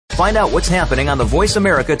Find out what's happening on the Voice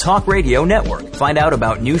America Talk Radio Network. Find out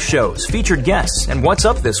about new shows, featured guests, and what's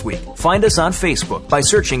up this week. Find us on Facebook by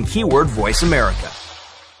searching keyword Voice America.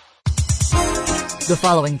 The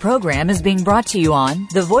following program is being brought to you on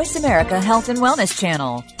the Voice America Health and Wellness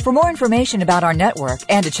Channel. For more information about our network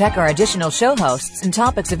and to check our additional show hosts and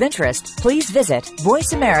topics of interest, please visit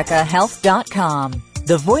voiceamericahealth.com.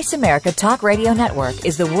 The Voice America Talk Radio Network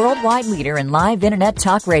is the worldwide leader in live Internet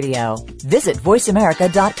talk radio. Visit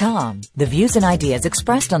voiceamerica.com. The views and ideas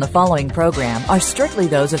expressed on the following program are strictly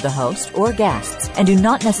those of the host or guests and do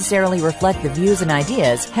not necessarily reflect the views and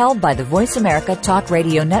ideas held by the Voice America Talk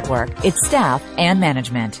Radio Network, its staff, and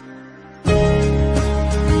management.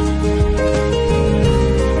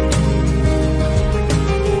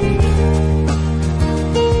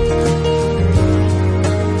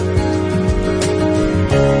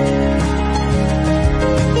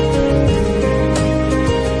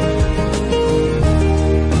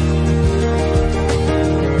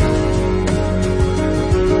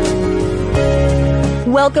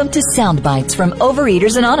 Welcome to Sound Bites from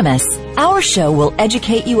Overeaters Anonymous. Our show will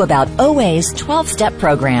educate you about OA's 12-step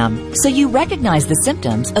program so you recognize the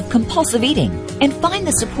symptoms of compulsive eating and find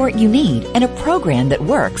the support you need in a program that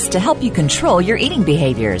works to help you control your eating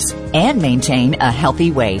behaviors and maintain a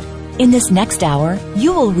healthy weight. In this next hour,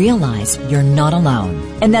 you will realize you're not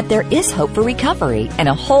alone and that there is hope for recovery and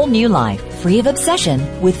a whole new life free of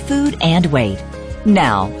obsession with food and weight.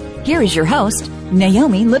 Now, here is your host,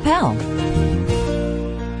 Naomi Lippel.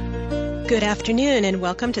 Good afternoon and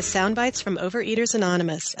welcome to Soundbites from Overeaters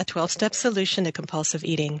Anonymous, a 12-step solution to compulsive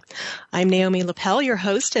eating. I'm Naomi Lippel, your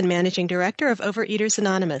host and managing director of Overeaters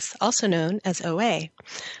Anonymous, also known as OA.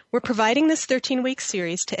 We're providing this 13-week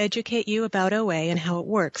series to educate you about OA and how it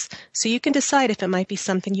works, so you can decide if it might be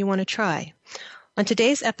something you want to try. On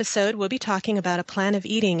today's episode, we'll be talking about a plan of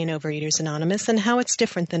eating in Overeaters Anonymous and how it's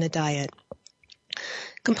different than a diet.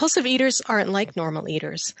 Compulsive eaters aren't like normal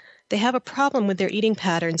eaters. They have a problem with their eating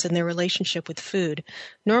patterns and their relationship with food.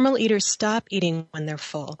 Normal eaters stop eating when they're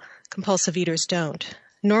full. Compulsive eaters don't.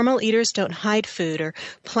 Normal eaters don't hide food or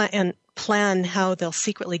plan how they'll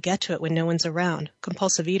secretly get to it when no one's around.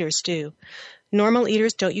 Compulsive eaters do. Normal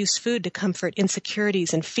eaters don't use food to comfort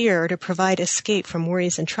insecurities and fear or to provide escape from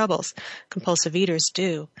worries and troubles. Compulsive eaters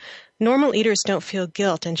do. Normal eaters don't feel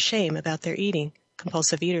guilt and shame about their eating.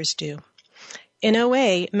 Compulsive eaters do. In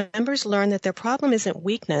OA, members learn that their problem isn't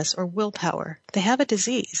weakness or willpower. They have a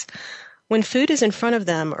disease. When food is in front of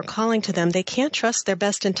them or calling to them, they can't trust their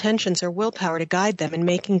best intentions or willpower to guide them in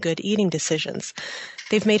making good eating decisions.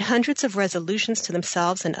 They've made hundreds of resolutions to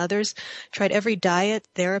themselves and others, tried every diet,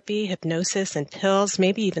 therapy, hypnosis, and pills,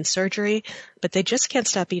 maybe even surgery, but they just can't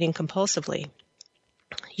stop eating compulsively.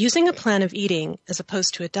 Using a plan of eating as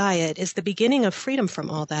opposed to a diet is the beginning of freedom from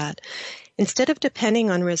all that. Instead of depending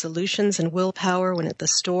on resolutions and willpower when at the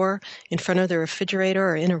store, in front of the refrigerator,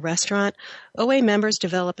 or in a restaurant, OA members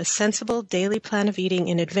develop a sensible daily plan of eating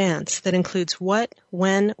in advance that includes what,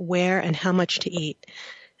 when, where, and how much to eat.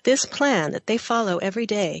 This plan that they follow every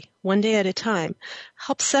day, one day at a time,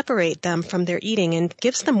 helps separate them from their eating and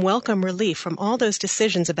gives them welcome relief from all those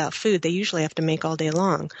decisions about food they usually have to make all day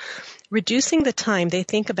long. Reducing the time they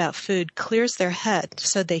think about food clears their head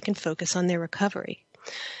so they can focus on their recovery.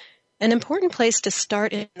 An important place to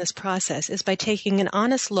start in this process is by taking an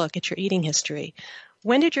honest look at your eating history.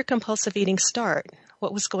 When did your compulsive eating start?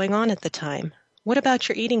 What was going on at the time? What about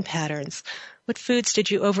your eating patterns? What foods did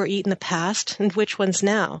you overeat in the past and which ones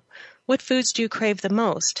now? What foods do you crave the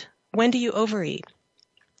most? When do you overeat?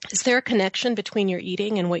 Is there a connection between your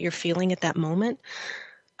eating and what you're feeling at that moment?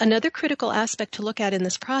 Another critical aspect to look at in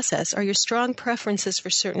this process are your strong preferences for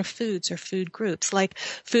certain foods or food groups, like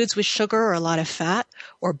foods with sugar or a lot of fat,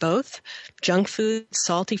 or both, junk foods,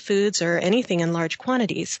 salty foods, or anything in large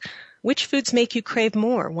quantities. Which foods make you crave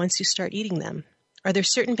more once you start eating them? Are there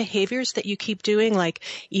certain behaviors that you keep doing, like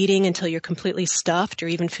eating until you're completely stuffed or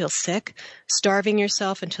even feel sick, starving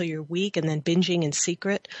yourself until you're weak and then binging in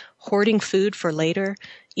secret, hoarding food for later,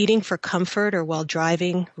 eating for comfort or while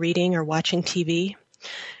driving, reading, or watching TV?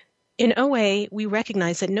 In OA, we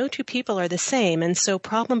recognize that no two people are the same, and so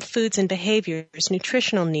problem foods and behaviors,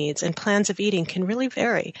 nutritional needs, and plans of eating can really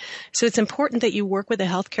vary. So it's important that you work with a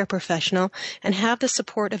healthcare professional and have the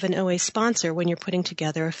support of an OA sponsor when you're putting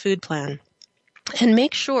together a food plan. And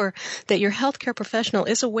make sure that your healthcare professional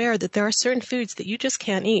is aware that there are certain foods that you just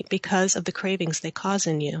can't eat because of the cravings they cause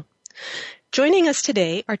in you. Joining us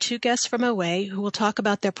today are two guests from OA who will talk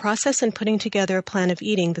about their process in putting together a plan of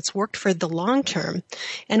eating that's worked for the long term,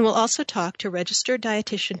 and we'll also talk to Registered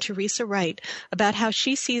Dietitian Theresa Wright about how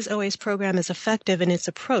she sees OA's program as effective in its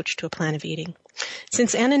approach to a plan of eating.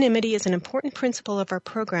 Since anonymity is an important principle of our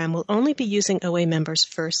program, we'll only be using OA members'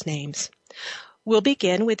 first names. We'll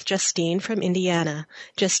begin with Justine from Indiana.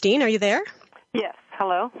 Justine, are you there? Yes.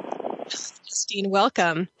 Hello. Justine,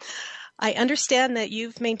 welcome. I understand that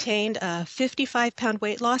you've maintained a 55-pound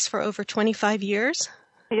weight loss for over 25 years?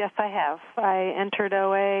 Yes, I have. I entered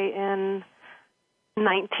OA in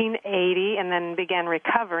 1980 and then began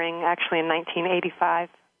recovering actually in 1985.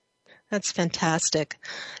 That's fantastic.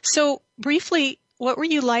 So briefly, what were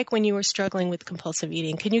you like when you were struggling with compulsive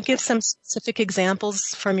eating? Can you give some specific examples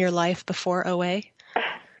from your life before OA?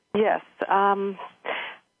 Yes.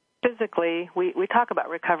 Physically, we talk about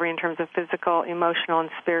recovery in terms of physical, emotional,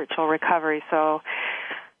 and spiritual recovery. So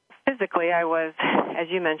physically, I was, as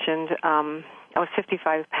you mentioned, I was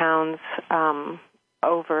 55 pounds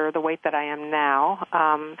over the weight that I am now.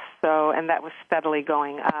 And that was steadily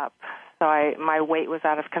going up. So my weight was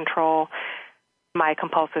out of control. My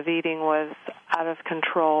compulsive eating was out of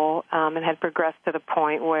control and had progressed to the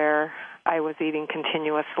point where I was eating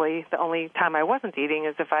continuously. The only time I wasn't eating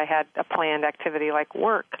is if I had a planned activity like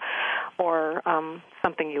work or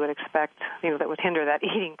something you would expect, that would hinder that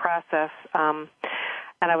eating process. And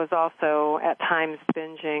I was also at times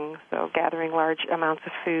binging, so gathering large amounts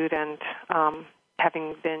of food and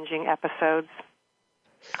having binging episodes.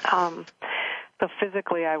 So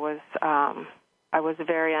physically, I was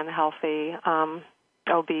very unhealthy,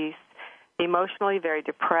 obese, emotionally very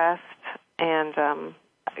depressed, and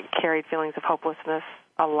carried feelings of hopelessness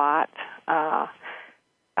a lot of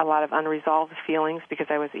unresolved feelings because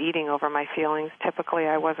I was eating over my feelings. Typically,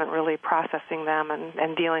 I wasn't really processing them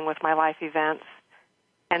and dealing with my life events.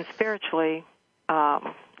 And spiritually,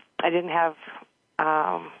 I didn't have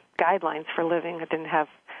guidelines for living. I didn't have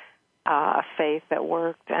a faith that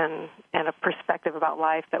worked and a perspective about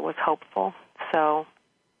life that was hopeful. So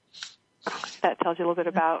that tells you a little bit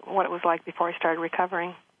about what it was like before I started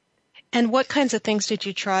recovering. And what kinds of things did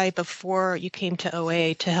you try before you came to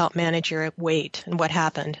OA to help manage your weight, and what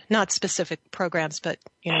happened? Not specific programs, but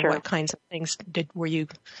Sure. What kinds of things were you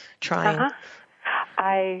trying?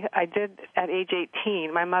 I did at age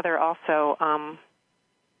 18. My mother also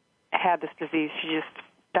had this disease. She just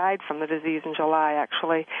died from the disease in July,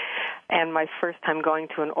 actually. And my first time going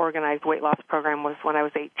to an organized weight loss program was when I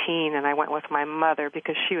was 18, and I went with my mother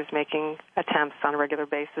because she was making attempts on a regular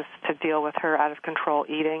basis to deal with her out-of-control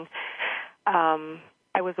eating.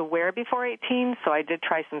 I was aware before 18, so I did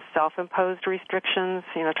try some self-imposed restrictions,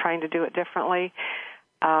 trying to do it differently.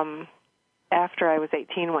 After I was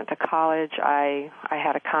 18, went to college, I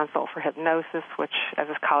had a consult for hypnosis, which as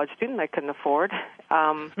a college student I couldn't afford.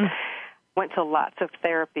 Went to lots of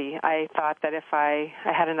therapy. I thought that if I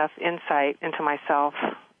had enough insight into myself,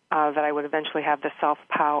 that I would eventually have the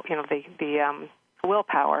self-power, the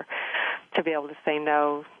willpower to be able to say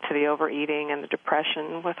no to the overeating and the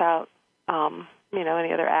depression without,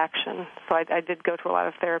 any other action. So I did go to a lot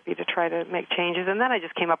of therapy to try to make changes, and then I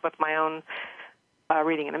just came up with my own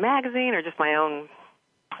reading in a magazine or just my own,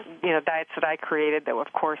 diets that I created that,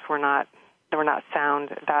 of course, were not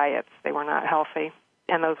sound diets. They were not healthy.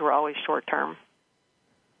 And those were always short-term.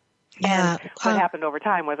 Yeah. And what happened over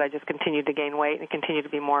time was I just continued to gain weight and continued to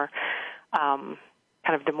be more kind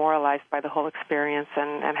of demoralized by the whole experience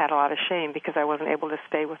and had a lot of shame because I wasn't able to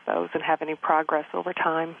stay with those and have any progress over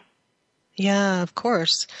time. Yeah, of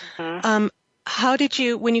course. Mm-hmm.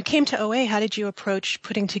 When you came to OA, how did you approach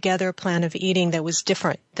putting together a plan of eating that was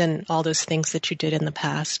different than all those things that you did in the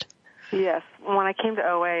past? Yes. When I came to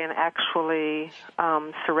OA and actually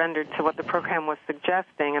surrendered to what the program was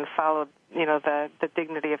suggesting and followed, the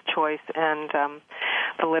dignity of choice and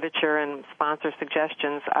the literature and sponsor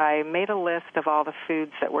suggestions, I made a list of all the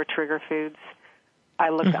foods that were trigger foods. I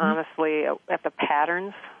looked honestly at the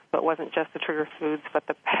patterns, so it wasn't just the trigger foods, but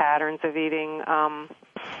the patterns of eating,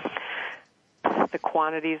 the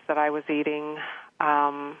quantities that I was eating.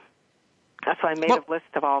 So I made a list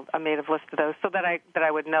of those so that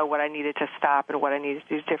I would know what I needed to stop and what I needed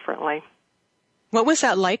to do differently. What was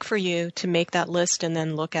that like for you to make that list and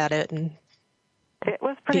then look at it and it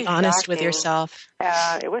was pretty be honest shocking with yourself?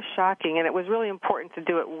 It was shocking, and it was really important to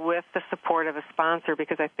do it with the support of a sponsor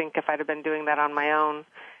because I think if I'd have been doing that on my own,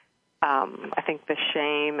 I think the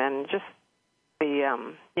shame and just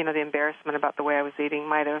the the embarrassment about the way I was eating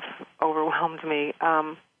might have overwhelmed me.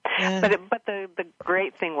 Yeah. But the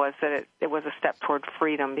great thing was that it was a step toward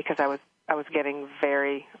freedom because I was getting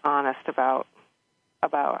very honest about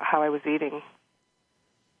how I was eating.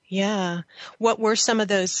 Yeah. What were some of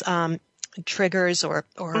those triggers or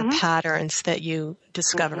patterns that you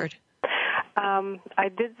discovered? I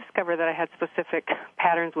did discover that I had specific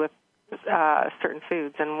patterns with certain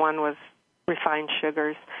foods, and one was refined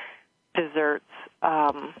sugars, desserts.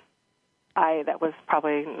 That was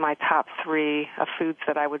probably my top 3 of foods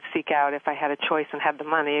that I would seek out if I had a choice and had the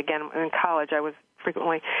money. Again, in college, I was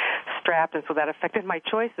frequently strapped, and so that affected my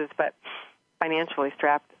choices, but financially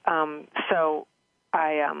strapped.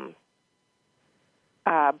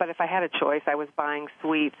 But if I had a choice, I was buying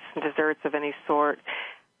sweets and desserts of any sort.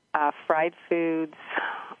 Fried foods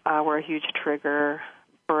were a huge trigger.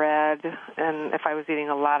 Bread, and if I was eating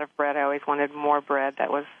a lot of bread, I always wanted more bread.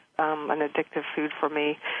 That was an addictive food for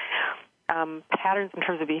me. Patterns in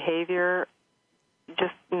terms of behavior,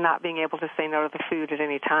 just not being able to say no to the food at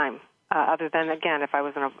any time, other than, again, if I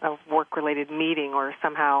was in a work-related meeting or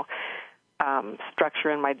somehow structure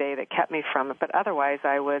in my day that kept me from it. But otherwise,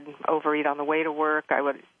 I would overeat on the way to work. I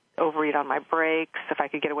would overeat on my breaks. If I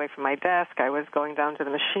could get away from my desk, I was going down to the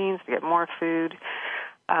machines to get more food.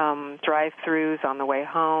 Drive-thrus on the way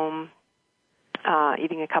home,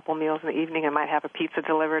 eating a couple meals in the evening. I might have a pizza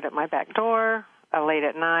delivered at my back door late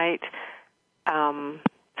at night.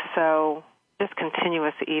 So just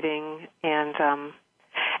continuous eating, and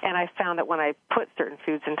I found that when I put certain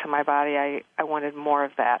foods into my body, I wanted more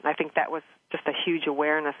of that. And I think that was just a huge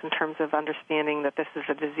awareness in terms of understanding that this is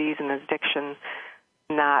a disease and addiction,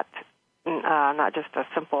 not just a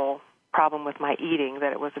simple problem with my eating,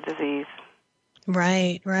 that it was a disease.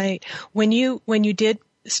 Right. When you did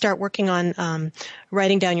start working on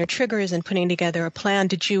writing down your triggers and putting together a plan,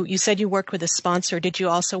 you said you worked with a sponsor. Did you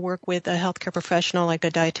also work with a healthcare professional like a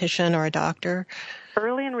dietitian or a doctor?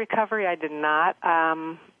 Early in recovery, I did not,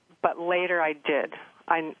 but later I did.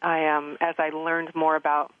 I as I learned more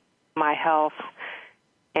about my health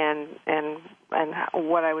and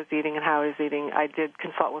what I was eating and how I was eating, I did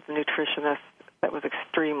consult with a nutritionist. That was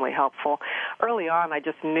extremely helpful. Early on, I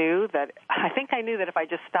knew that if I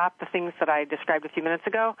just stopped the things that I described a few minutes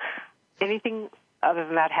ago, anything other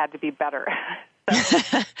than that had to be better.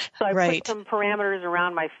 So I right. put some parameters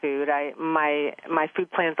around my food. My food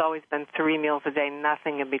plan's always been 3 meals a day,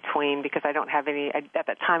 nothing in between, because I don't have at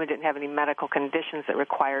that time I didn't have any medical conditions that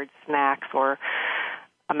required snacks or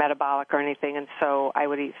a metabolic or anything, and so I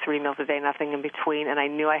would eat 3 meals a day, nothing in between, and I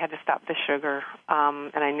knew I had to stop the sugar,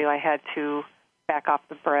 and I knew I had to back off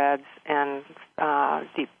the breads and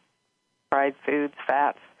deep fried foods,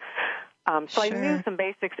 fats. So sure. I knew some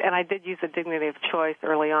basics, and I did use the Dignity of Choice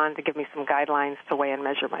early on to give me some guidelines to weigh and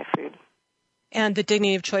measure my food. And the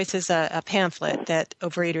Dignity of Choice is a pamphlet that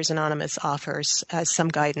Overeaters Anonymous offers as some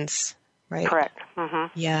guidance, right? Correct.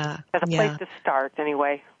 Mm-hmm. Yeah. As a place to start,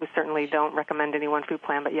 anyway. We certainly don't recommend any one food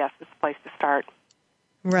plan, but yes, it's a place to start.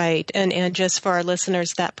 Right. And just for our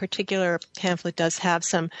listeners, that particular pamphlet does have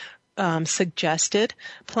some suggested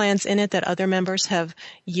plans in it that other members have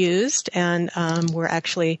used, and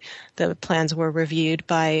the plans were reviewed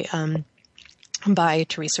by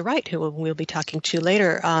Theresa Wright, who we'll be talking to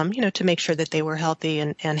later, to make sure that they were healthy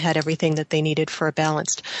and had everything that they needed for a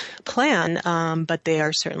balanced plan. But they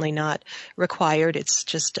are certainly not required. It's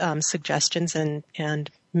just suggestions, and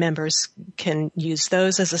members can use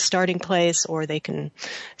those as a starting place, or they can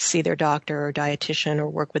see their doctor or dietitian or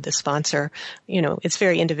work with the sponsor. It's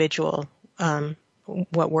very individual.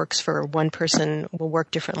 What works for one person will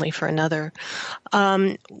work differently for another.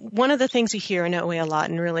 One of the things you hear in OA a lot,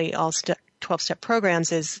 and really all 12-step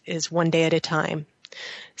programs, is one day at a time.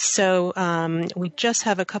 So we just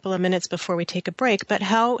have a couple of minutes before we take a break, but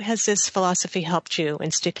how has this philosophy helped you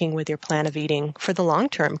in sticking with your plan of eating for the long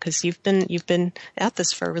term? Because you've been at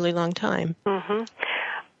this for a really long time. Mm-hmm.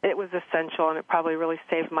 It was essential, and it probably really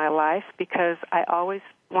saved my life, because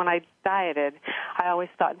when I dieted, I always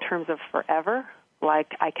thought in terms of forever.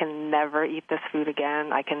 Like, I can never eat this food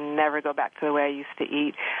again. I can never go back to the way I used to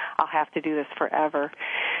eat. I'll have to do this forever.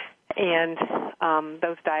 And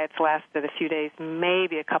those diets lasted a few days,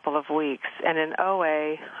 maybe a couple of weeks. And in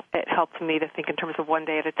OA, it helped me to think in terms of one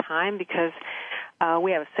day at a time, because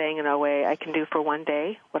we have a saying in OA, I can do for one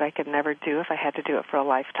day what I could never do if I had to do it for a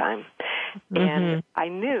lifetime. Mm-hmm. And I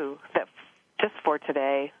knew that just for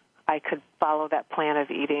today, I could follow that plan of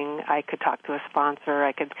eating. I could talk to a sponsor.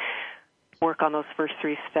 I could work on those first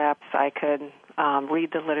 3 steps. I could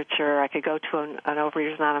read the literature. I could go to an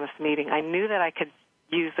Overeaters Anonymous meeting. I knew that I could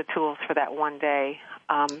use the tools for that one day.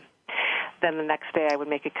 Then the next day I would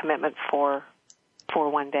make a commitment for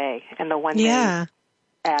one day. And the one day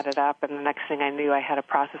added up, and the next thing I knew, I had a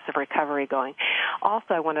process of recovery going.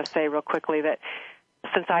 Also, I want to say real quickly that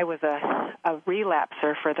since I was a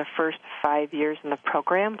relapser for the first 5 years in the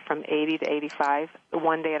program, from 80 to 85,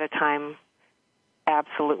 one day at a time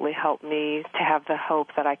absolutely helped me to have the hope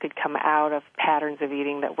that I could come out of patterns of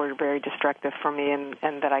eating that were very destructive for me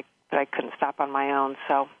and that I couldn't stop on my own.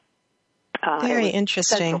 So very it was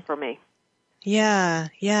interesting essential for me. Yeah.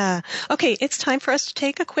 Okay, it's time for us to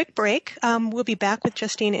take a quick break. We'll be back with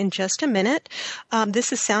Justine in just a minute.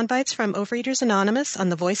 This is Soundbites from Overeaters Anonymous on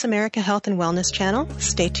the Voice America Health and Wellness channel.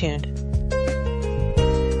 Stay tuned.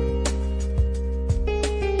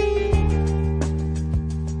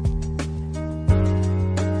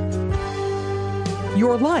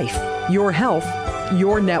 Your life, your health,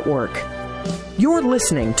 your network. You're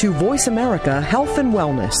listening to Voice America Health and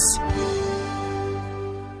Wellness.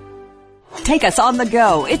 Take us on the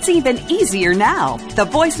go. It's even easier now. The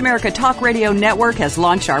Voice America Talk Radio Network has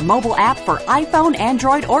launched our mobile app for iPhone,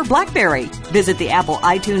 Android, or BlackBerry. Visit the Apple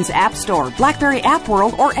iTunes App Store, BlackBerry App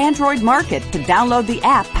World, or Android Market to download the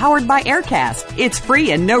app powered by Aircast. It's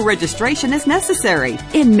free and no registration is necessary.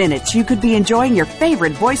 In minutes, you could be enjoying your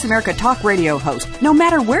favorite Voice America Talk Radio host, no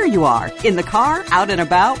matter where you are, in the car, out and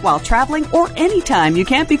about, while traveling, or anytime you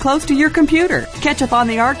can't be close to your computer. Catch up on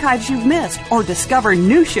the archives you've missed, or discover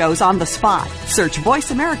new shows on the spot. Search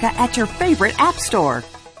Voice America at your favorite app store.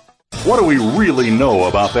 What do we really know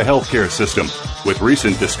about the healthcare system? With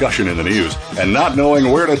recent discussion in the news and not knowing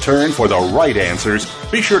where to turn for the right answers,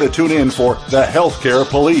 be sure to tune in for The Healthcare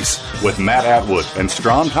Police with Matt Atwood and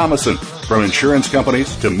Strawn Thomason. From insurance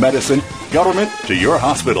companies to medicine, government to your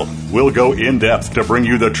hospital, we'll go in depth to bring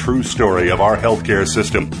you the true story of our healthcare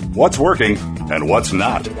system, what's working and what's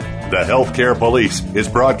not. The Healthcare Police is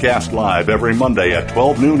broadcast live every Monday at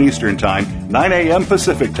 12 noon Eastern Time, 9 a.m.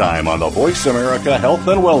 Pacific Time on the Voice America Health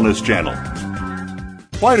and Wellness channel.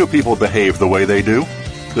 Why do people behave the way they do?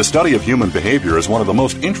 The study of human behavior is one of the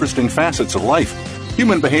most interesting facets of life.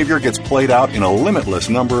 Human behavior gets played out in a limitless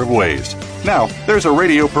number of ways. Now, there's a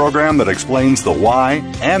radio program that explains the why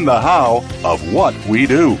and the how of what we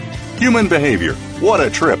do. Human Behavior, What a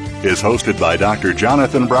Trip, is hosted by Dr.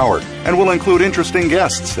 Jonathan Brower and will include interesting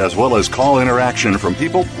guests as well as call interaction from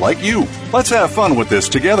people like you. Let's have fun with this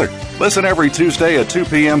together. Listen every Tuesday at 2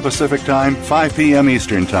 p.m. Pacific Time, 5 p.m.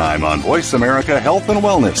 Eastern Time on Voice America Health and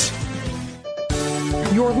Wellness.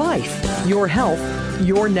 Your life, your health,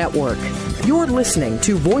 your network. You're listening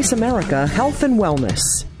to Voice America Health and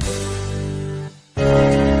Wellness.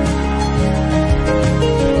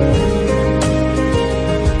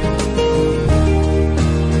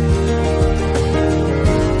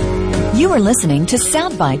 You are listening to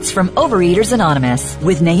Soundbites from Overeaters Anonymous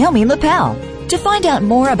with Naomi Lapel. To find out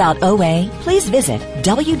more about OA, please visit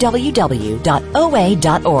www.oa.org.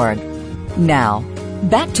 Now,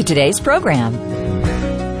 back to today's program.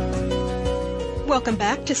 Welcome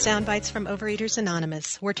back to Soundbites from Overeaters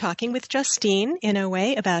Anonymous. We're talking with Justine in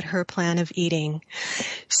OA about her plan of eating.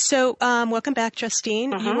 So, welcome back,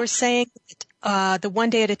 Justine. You were saying the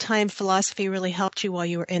one day at a time philosophy really helped you while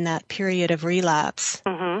you were in that period of relapse.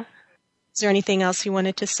 Is there anything else you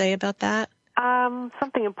wanted to say about that?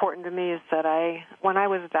 Something important to me is that when I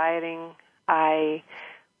was dieting, I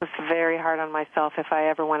was very hard on myself if I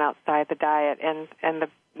ever went outside the diet. And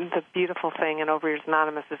the beautiful thing in Overeaters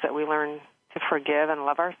Anonymous is that we learn to forgive and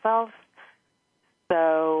love ourselves.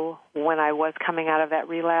 So when I was coming out of that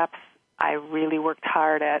relapse, I really worked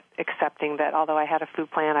hard at accepting that although I had a food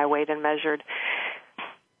plan, I weighed and measured.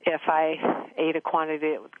 If I ate a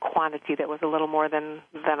quantity that was a little more than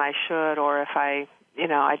I should, or if I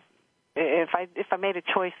made a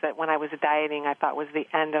choice that when I was dieting I thought was the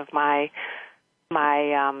end of my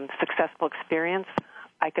successful experience,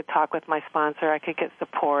 I could talk with my sponsor, I could get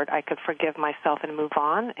support, I could forgive myself and move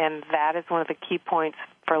on. And that is one of the key points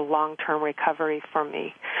for long-term recovery for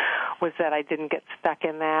me, was that I didn't get stuck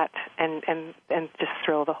in that and just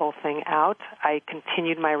throw the whole thing out. I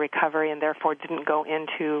continued my recovery and therefore didn't go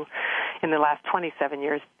into, in the last 27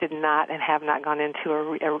 years, did not and have not gone into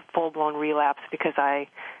a full-blown relapse because I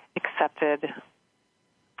accepted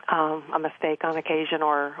a mistake on occasion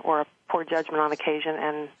or a poor judgment on occasion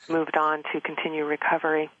and moved on to continue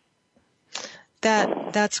recovery.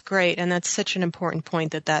 That's great, and that's such an important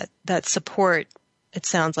point that support, it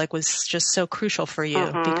sounds like, was just so crucial for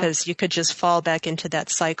you, because you could just fall back into that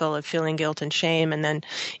cycle of feeling guilt and shame and then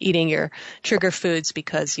eating your trigger foods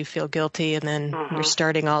because you feel guilty, and then you're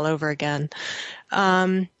starting all over again.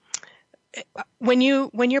 When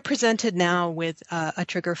you're presented now with a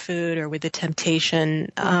trigger food or with a temptation,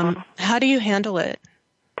 how do you handle it?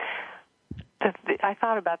 I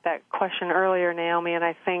thought about that question earlier, Naomi, and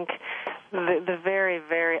I think The very,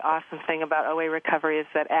 very awesome thing about OA recovery is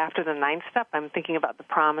that after the 9th step, I'm thinking about the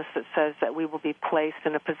promise that says that we will be placed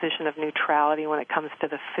in a position of neutrality when it comes to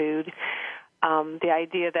the food. The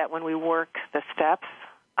idea that when we work the steps,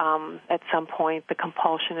 at some point the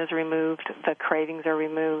compulsion is removed, the cravings are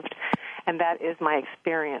removed, and that is my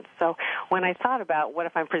experience. So when I thought about what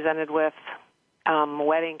if I'm presented with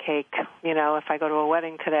wedding cake, if I go to a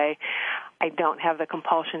wedding today, I don't have the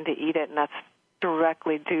compulsion to eat it, and that's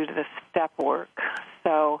directly due to the step work.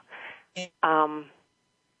 So,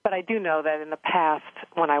 but I do know that in the past,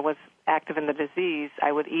 when I was active in the disease,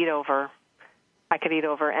 I could eat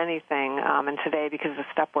over anything. And today, because of the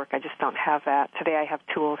step work, I just don't have that. Today I have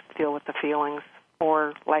tools to deal with the feelings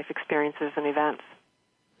or life experiences and events.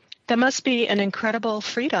 That must be an incredible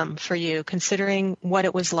freedom for you, considering what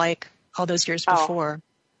it was like all those years before.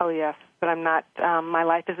 Oh yes, but I'm not, my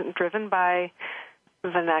life isn't driven by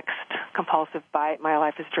the next compulsive bite. My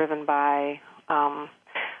life is driven by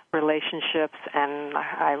relationships, and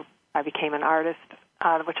I became an artist,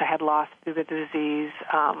 which I had lost through the disease.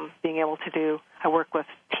 I work with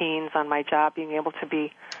teens on my job, being able to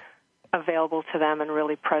be available to them and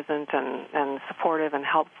really present and supportive and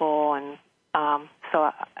helpful. And so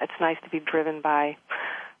it's nice to be driven by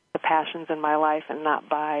the passions in my life and not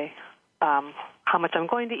by how much I'm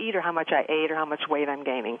going to eat or how much I ate or how much weight I'm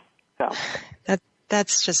gaining. So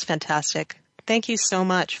That's just fantastic. Thank you so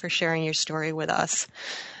much for sharing your story with us.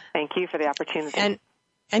 Thank you for the opportunity.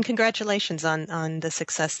 And congratulations on the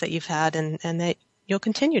success that you've had and that you'll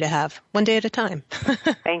continue to have, one day at a time.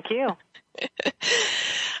 Thank you.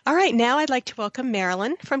 All right, now I'd like to welcome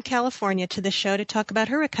Marilyn from California to the show to talk about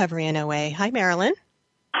her recovery in OA. Hi, Marilyn.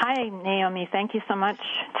 Hi, Naomi. Thank you so much.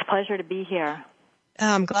 It's a pleasure to be here.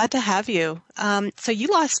 I'm glad to have you. So you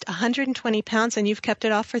lost 120 pounds and you've kept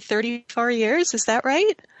it off for 34 years. Is that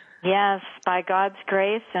right? Yes, by God's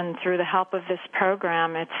grace and through the help of this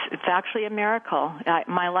program, it's actually a miracle.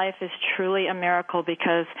 My life is truly a miracle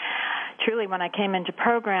because truly when I came into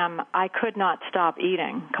program, I could not stop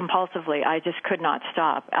eating compulsively. I just could not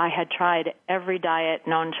stop. I had tried every diet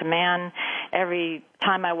known to man. Every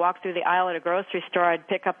time I walked through the aisle at a grocery store, I'd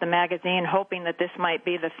pick up the magazine hoping that this might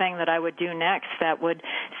be the thing that I would do next that would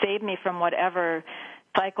save me from whatever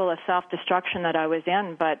cycle of self-destruction that I was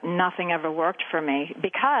in, but nothing ever worked for me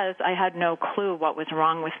because I had no clue what was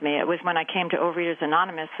wrong with me. It was when I came to Overeaters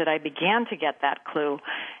Anonymous that I began to get that clue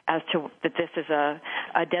as to that this is a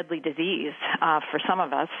deadly disease for some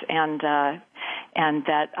of us, and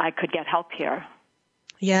that I could get help here.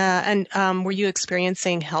 Yeah, and were you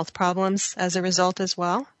experiencing health problems as a result as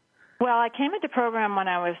well? Well, I came into program when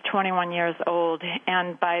I was 21 years old,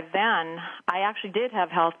 and by then I actually did have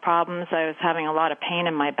health problems. I was having a lot of pain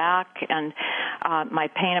in my back and my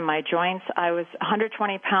pain in my joints. I was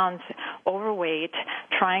 120 pounds overweight,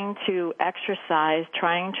 trying to exercise,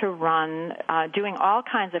 trying to run, doing all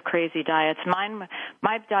kinds of crazy diets.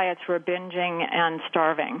 My diets were binging and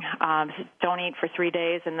starving. Don't eat for 3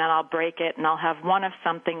 days, and then I'll break it, and I'll have one of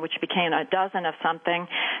something, which became a dozen of something.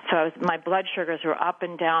 So my blood sugars were up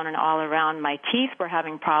and down and all around. My teeth were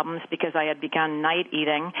having problems because I had begun night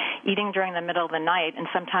eating during the middle of the night, and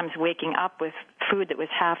sometimes waking up with food that was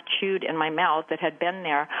half chewed in my mouth that had been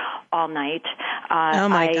there all night. Oh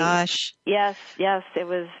my gosh. Yes,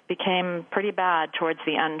 it became pretty bad towards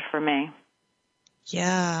the end for me.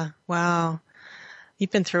 Yeah, wow.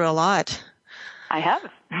 You've been through a lot. I have.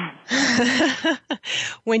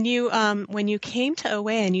 When you came to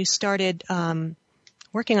OA and you started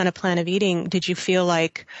working on a plan of eating, did you feel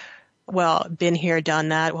like, well, been here, done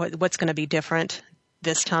that, what's going to be different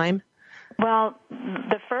this time? Well,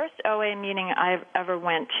 the first OA meeting I ever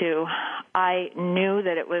went to, I knew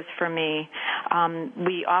that it was for me.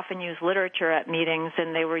 We often use literature at meetings,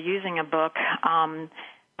 and they were using a book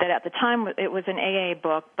that at the time it was an AA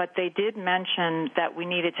book, but they did mention that we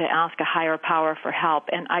needed to ask a higher power for help.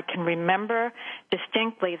 And I can remember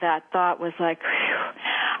distinctly that thought was like,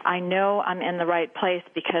 I know I'm in the right place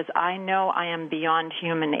because I know I am beyond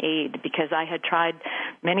human aid, because I had tried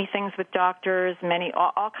many things with doctors,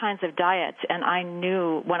 all kinds of diets, and I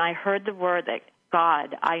knew when I heard the word that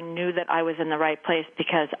God, I knew that I was in the right place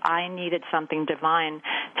because I needed something divine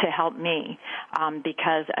to help me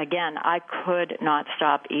because, again, I could not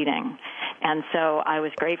stop eating. And so I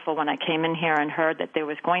was grateful when I came in here and heard that there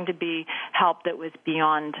was going to be help that was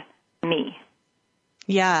beyond me.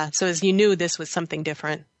 Yeah, so as you knew this was something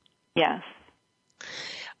different. Yes.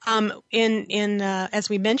 As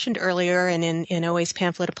we mentioned earlier, and in OA's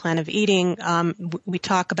pamphlet, A Plan of Eating, we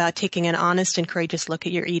talk about taking an honest and courageous look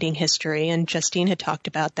at your eating history. And Justine had talked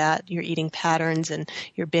about that, your eating patterns and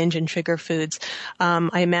your binge and trigger foods.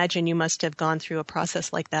 I imagine you must have gone through a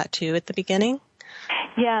process like that too at the beginning.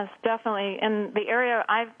 Yes, definitely. In the area,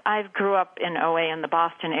 I grew up in OA in the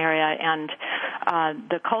Boston area, and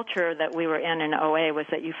the culture that we were in OA was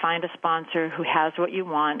that you find a sponsor who has what you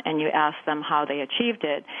want, and you ask them how they achieved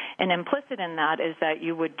it. And implicit in that is that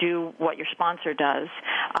you would do what your sponsor does.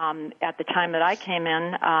 At the time that I came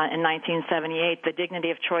in 1978, the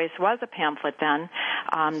Dignity of Choice was a pamphlet then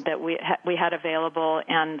that we had available,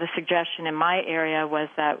 and the suggestion in my area was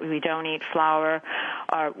that we don't eat flour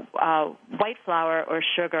or white flour or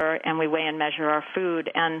sugar, and we weigh and measure our food.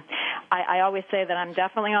 And I always say that I'm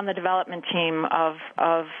definitely on the development team of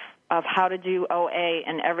how to do OA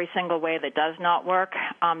in every single way that does not work,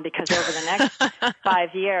 because over the next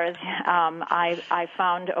 5 years, I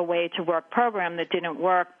found a way to work program that didn't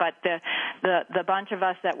work. But the bunch of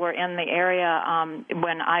us that were in the area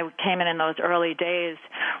when I came in those early days,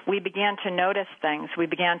 we began to notice things. We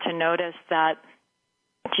began to notice that,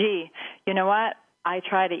 gee, you know what? I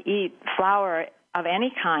try to eat flour of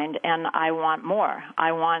any kind, and I want more.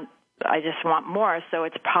 I just want more, so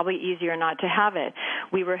it's probably easier not to have it.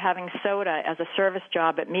 We were having soda as a service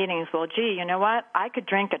job at meetings. Well, gee, you know what? I could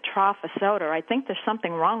drink a trough of soda. I think there's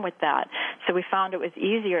something wrong with that. So we found it was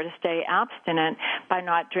easier to stay abstinent by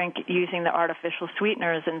not using the artificial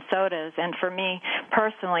sweeteners in sodas. And for me,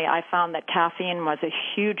 personally, I found that caffeine was a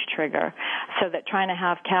huge trigger, so that trying to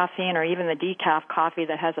have caffeine or even the decaf coffee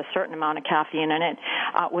that has a certain amount of caffeine in it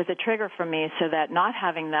was a trigger for me, so that not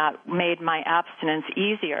having that made my abstinence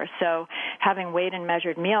easier. So having weighed and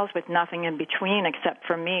measured meals with nothing in between except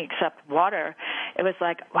water, it was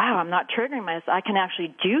like, wow, I'm not triggering myself. I can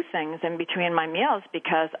actually do things in between my meals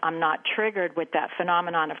because I'm not triggered with that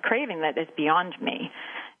phenomenon of craving that is beyond me.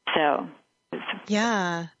 So,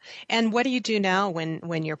 yeah. And what do you do now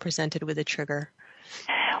when you're presented with a trigger?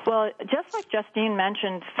 Well, just like Justine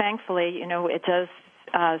mentioned, thankfully, it does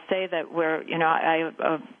say that we're,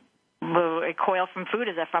 recoil from food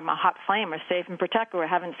as if from a hot flame. We're safe and protected. We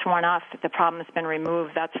haven't sworn off. The problem has been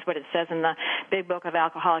removed. That's what it says in the big book of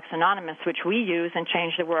Alcoholics Anonymous, which we use and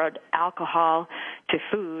change the word alcohol to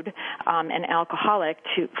food and alcoholic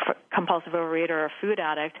to compulsive overeater or food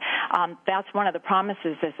addict. That's one of the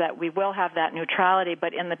promises, is that we will have that neutrality.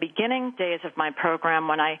 But in the beginning days of my program,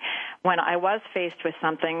 when I was faced with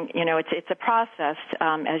something, it's a process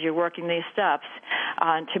as you're working these steps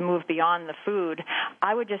to move beyond the food.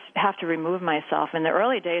 I would just have to remove myself. In the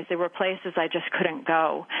early days, there were places I just couldn't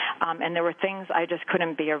go, and there were things I just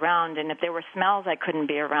couldn't be around, and if there were smells I couldn't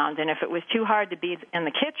be around, and if it was too hard to be in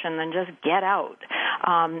the kitchen, then just get out.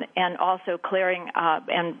 And also clearing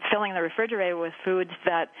and filling the refrigerator with foods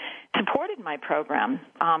that supported my program,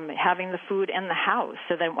 having the food in the house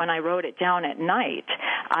so that when I wrote it down at night,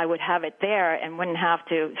 I would have it there and wouldn't have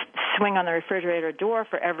to swing on the refrigerator door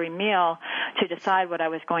for every meal to decide what I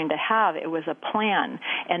was going to have. It was a plan,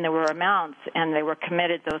 and there were amounts, and they were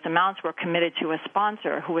committed. Those amounts were committed to a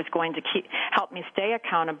sponsor who was going to help me stay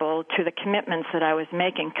accountable to the commitments that I was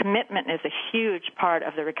making. Commitment is a huge part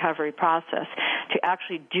of the recovery process. To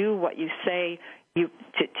actually do what you say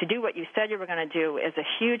to do what you said you were going to do is a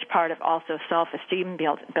huge part of also self-esteem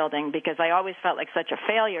building, because I always felt like such a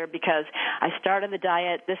failure because I started the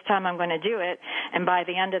diet, this time I'm going to do it, and by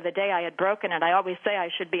the end of the day I had broken it. I always say I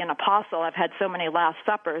should be an apostle. I've had so many Last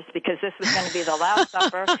Suppers because this was going to be the last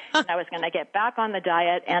supper, and I was going to get back on the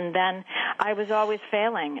diet, and then I was always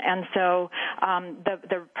failing. And so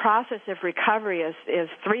the process of recovery is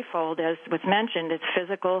threefold, as was mentioned. It's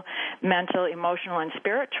physical, mental, emotional, and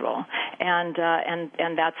spiritual.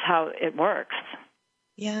 And that's how it works.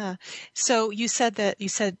 Yeah. So you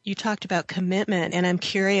talked about commitment, and I'm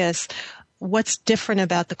curious, what's different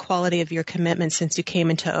about the quality of your commitment since you came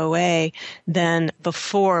into OA than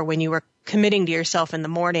before, when you were committing to yourself in the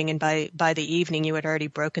morning and by the evening you had already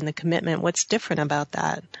broken the commitment? What's different about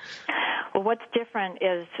that? Well, what's different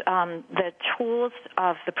is the tools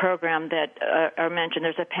of the program that are mentioned.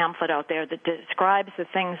 There's a pamphlet out there that describes the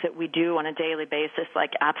things that we do on a daily basis,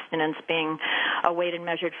 like abstinence being a weighed and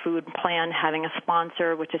measured food plan, having a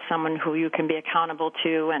sponsor, which is someone who you can be accountable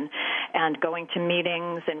to, and going to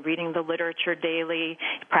meetings and reading the literature daily,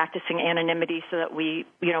 practicing anonymity so that we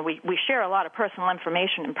share a lot of personal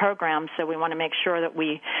information in programs, so we want to make sure that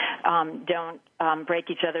we don't break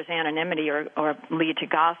each other's anonymity or lead to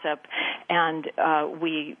gossip. And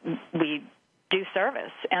we do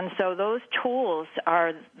service. And so those tools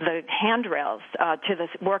are the handrails to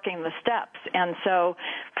working the steps. And so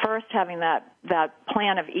first having that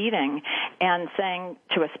plan of eating and saying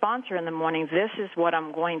to a sponsor in the morning, this is what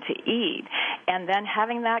I'm going to eat, and then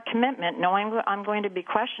having that commitment, knowing I'm going to be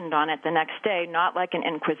questioned on it the next day, not like an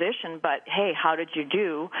inquisition, but, hey, how did you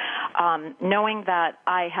do? Knowing that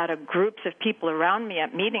I had groups of people around me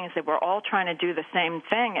at meetings that were all trying to do the same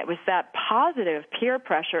thing, it was that positive peer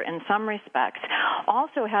pressure in some respects.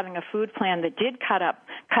 Also having a food plan that did cut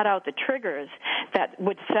out the triggers that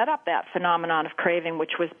would set up that phenomenon of craving,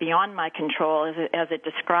 which was beyond my control, as it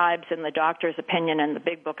describes in the doctor's opinion in the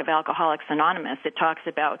big book of Alcoholics Anonymous. It talks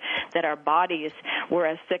about that our bodies were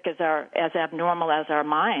as sick as abnormal as our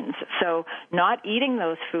minds. So not eating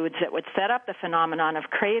those foods that would set up the phenomenon of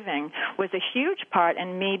craving was a huge part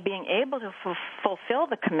in me being able to fulfill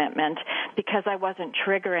the commitment, because I wasn't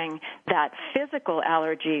triggering that physical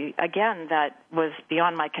allergy, again, that was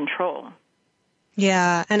beyond my control.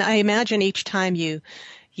 Yeah, and I imagine each time you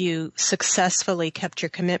successfully kept your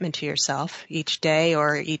commitment to yourself, each day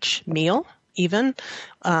or each meal even,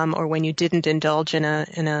 or when you didn't indulge in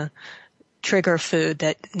a trigger food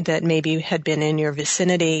that maybe had been in your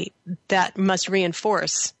vicinity, that must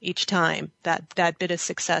reinforce each time. That bit of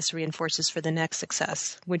success reinforces for the next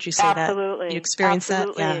success. Would you say Absolutely. that? You experience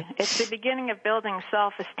Absolutely. that? Yeah. It's the beginning of building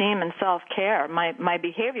self-esteem and self-care. My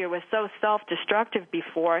behavior was so self-destructive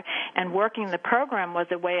before, and working the program was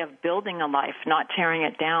a way of building a life, not tearing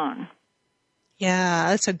it down. Yeah,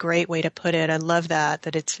 that's a great way to put it. I love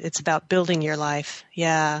that it's about building your life.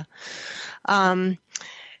 Yeah.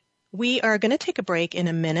 We are going to take a break in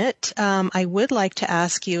a minute. I would like to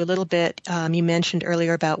ask you a little bit, you mentioned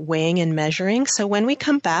earlier about weighing and measuring. So when we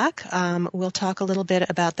come back, we'll talk a little bit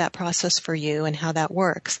about that process for you and how that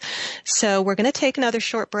works. So we're going to take another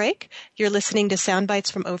short break. You're listening to Soundbites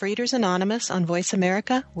from Overeaters Anonymous on Voice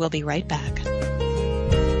America. We'll be right back.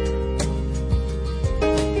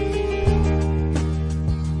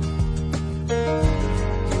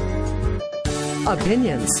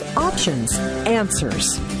 Opinions, options,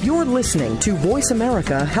 answers. You're listening to Voice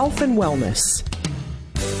America Health and Wellness.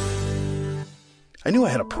 I knew I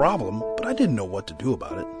had a problem, but I didn't know what to do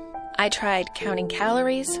about it. I tried counting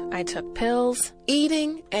calories, I took pills,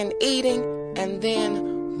 eating, and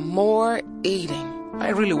then more eating. I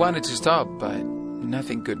really wanted to stop, but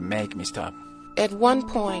nothing could make me stop. At one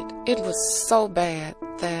point, it was so bad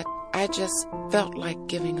that I just felt like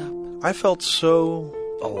giving up. I felt so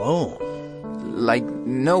alone. Like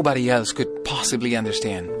nobody else could possibly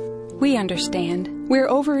understand. We understand. We're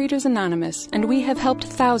Overeaters Anonymous, and we have helped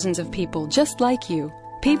thousands of people just like you.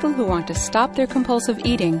 People who want to stop their compulsive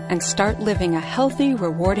eating and start living a healthy,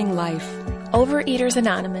 rewarding life. Overeaters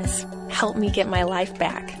Anonymous. Help me get my life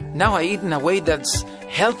back. Now I eat in a way that's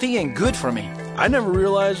healthy and good for me. I never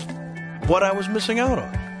realized what I was missing out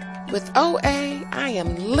on. With OA, I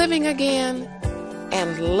am living again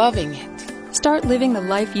and loving it. Start living the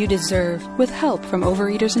life you deserve with help from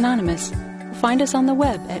Overeaters Anonymous. Find us on the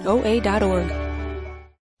web at oa.org.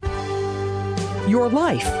 Your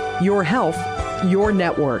life, your health, your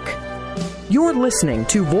network. You're listening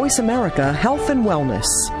to Voice America Health and Wellness.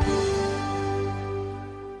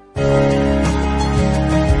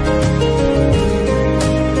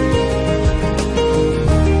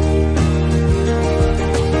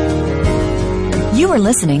 You are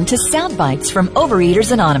listening to Soundbites from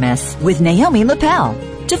Overeaters Anonymous with Naomi Lapel.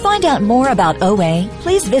 To find out more about OA,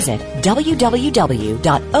 please visit www.oa.org.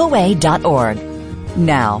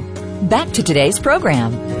 Now, back to today's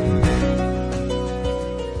program.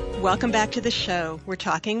 Welcome back to the show. We're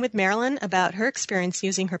talking with Marilyn about her experience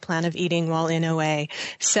using her plan of eating while in OA.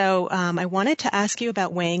 So I wanted to ask you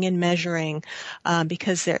about weighing and measuring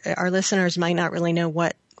because our listeners might not really know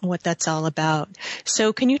what that's all about.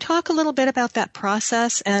 So can you talk a little bit about that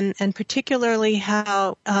process and particularly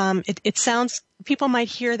how it sounds, people might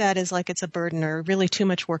hear that as like it's a burden or really too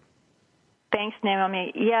much work? Thanks,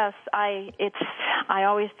 Naomi. Yes, I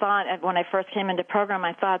always thought when I first came into program,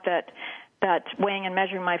 I thought that weighing and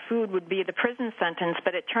measuring my food would be the prison sentence,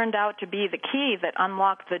 but it turned out to be the key that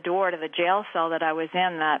unlocked the door to the jail cell that I was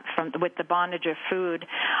in, with the bondage of food.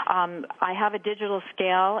 I have a digital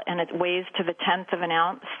scale, and it weighs to the 1/10 of an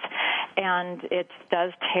ounce, and it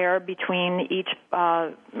does tear between each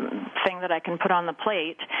thing that I can put on the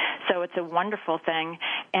plate, so it's a wonderful thing.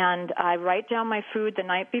 And I write down my food the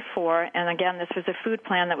night before, and again, this was a food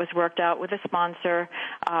plan that was worked out with a sponsor,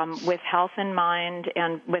 with health in mind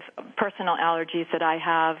and with personal allergies that I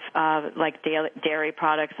have, like dairy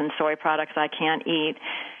products and soy products I can't eat.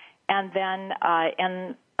 And then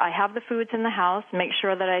and I have the foods in the house, make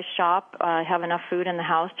sure that I shop, have enough food in the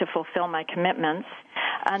house to fulfill my commitments.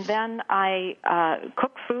 And then I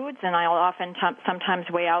cook foods, and I'll often sometimes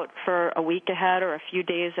weigh out for a week ahead or a few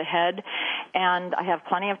days ahead. And I have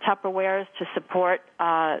plenty of Tupperwares to support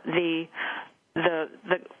the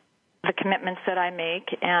commitments that I make,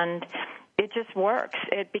 and it just works.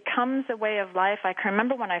 It becomes a way of life. I can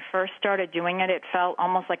remember when I first started doing it, it felt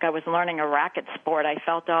almost like I was learning a racket sport. I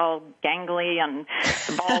felt all gangly, and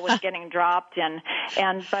the ball was getting dropped.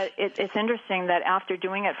 But it's interesting that after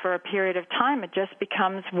doing it for a period of time, it just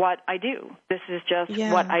becomes what I do. This is just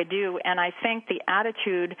what I do. And I think the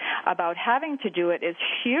attitude about having to do it is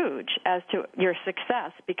huge as to your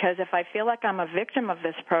success, because if I feel like I'm a victim of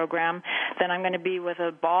this program, then I'm going to be with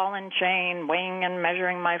a ball and chain, weighing and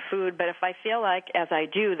measuring my food. But if I feel like, as I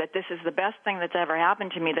do, that this is the best thing that's ever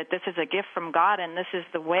happened to me, that this is a gift from God, and this is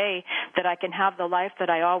the way that I can have the life that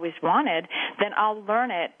I always wanted, then I'll learn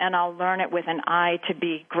it, and I'll learn it with an eye to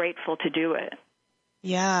be grateful to do it.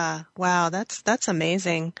 Yeah. Wow. That's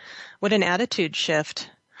amazing. What an attitude shift.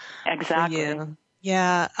 Exactly. For you.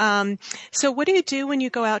 Yeah. So what do you do when you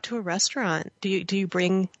go out to a restaurant? Do you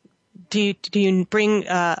bring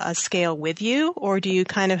a scale with you, or do you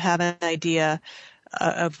kind of have an idea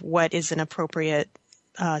of what is an appropriate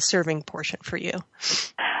serving portion for you?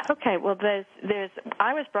 Okay, well,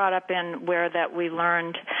 I was brought up in where that we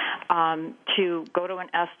learned to go to an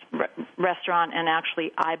restaurant and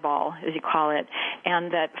actually eyeball, as you call it,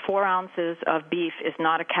 and that 4 ounces of beef is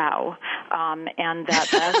not a cow, and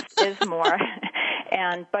that less is more.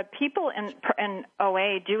 But people in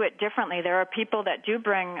OA do it differently. There are people that do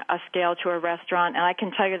bring a scale to a restaurant, and I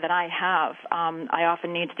can tell you that I have. I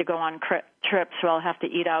often need to go on trips, so I'll have to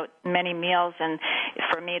eat out many meals, and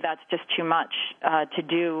for me that's just too much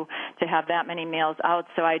to have that many meals out,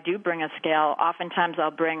 so I do bring a scale. Oftentimes I'll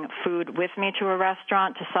bring food with me to a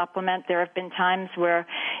restaurant to supplement. There have been times where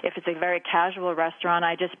if it's a very casual restaurant,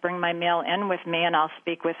 I just bring my meal in with me, and I'll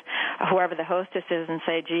speak with whoever the hostess is and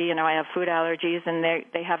say, gee, I have food allergies, and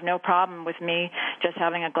they have no problem with me just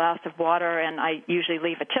having a glass of water, and I usually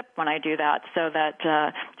leave a tip when I do that, so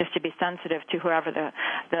that just to be sensitive to whoever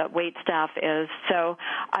the wait staff is. So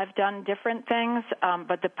I've done different things,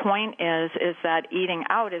 but the point is that eating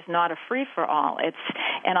out is not a free-for-all.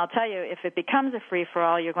 And I'll tell you, if it becomes a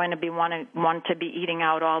free-for-all, you're going to be want to be eating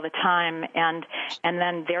out all the time, and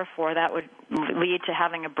then therefore that would lead to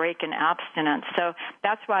having a break in abstinence. So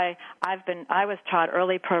that's why I was taught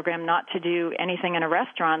early program not to do anything in a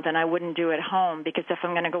restaurant, then I wouldn't do at home, because if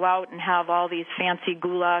I'm going to go out and have all these fancy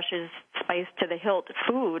goulashes, spiced to the hilt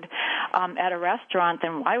food at a restaurant,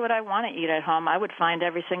 then why would I want to eat at home? I would find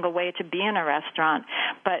every single way to be in a restaurant.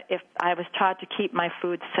 But if I was taught to keep my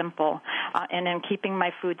food simple, and in keeping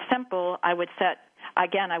my food simple, I would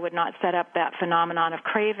not set up that phenomenon of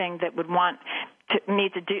craving that would want me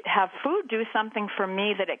to have food do something for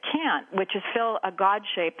me that it can't, which is fill a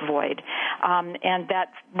God-shaped void. And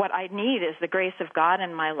that what I need is the grace of God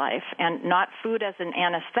in my life, and not food as an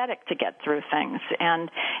anesthetic to get through things. And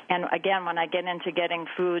again, when I get into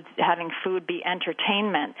having food be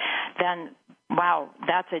entertainment, then wow,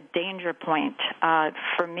 that's a danger point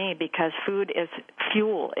for me, because food is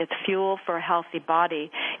fuel. It's fuel for a healthy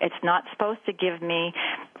body. It's not supposed to give me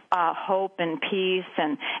hope and peace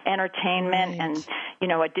and entertainment and,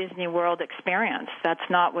 a Disney World experience. That's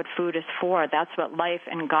not what food is for. That's what life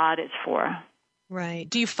and God is for. Right.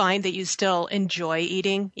 Do you find that you still enjoy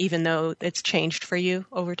eating, even though it's changed for you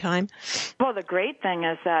over time? Well, the great thing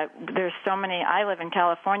is that there's so many, I live in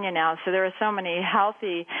California now, so there are so many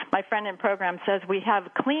healthy, my friend in program says we have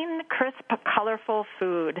clean, crisp, colorful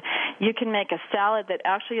food. You can make a salad that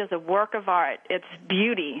actually is a work of art. It's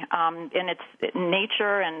beauty, and it's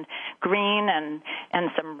nature and green and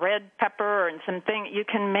some red pepper and something. You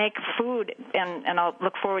can make food, and I'll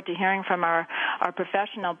look forward to hearing from our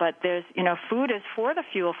professional, but there's, food is for the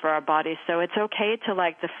fuel for our bodies, so it's okay to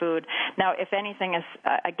like the food. Now, if anything is,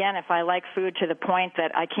 again, if I like food to the point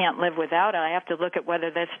that I can't live without it, I have to look at whether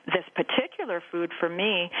this particular food for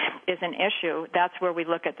me is an issue. That's where we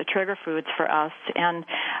look at the trigger foods for us. And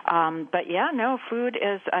but yeah, no, food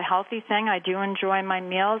is a healthy thing. I do enjoy my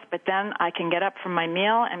meals, but then I can get up from my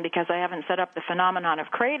meal, and because I haven't set up the phenomenon of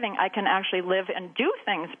craving, I can actually live and do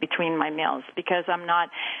things between my meals, because I'm not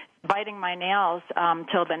biting my nails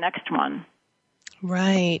till the next one.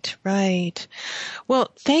 Right, right.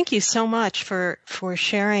 Well, thank you so much for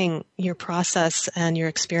sharing your process and your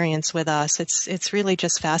experience with us. It's really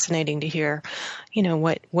just fascinating to hear,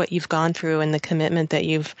 what you've gone through and the commitment that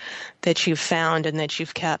you've found and that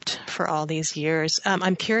you've kept for all these years.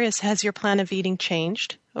 I'm curious, has your plan of eating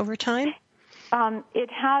changed over time? It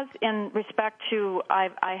has, in respect to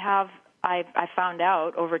I have I found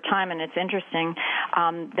out over time, and it's interesting,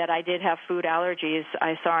 that I did have food allergies.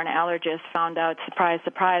 I saw an allergist, found out, surprise,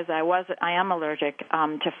 surprise, I am allergic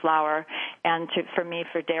to flour and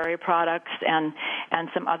for dairy products and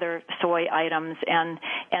some other soy items, and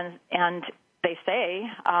they say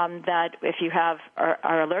that if you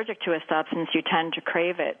are allergic to a substance, you tend to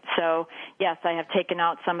crave it. So, yes, I have taken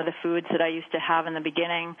out some of the foods that I used to have in the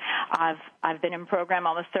beginning. I've been in program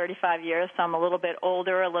almost 35 years, so I'm a little bit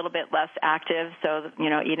older, a little bit less active, so,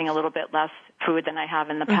 eating a little bit less food than I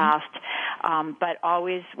have in the past. But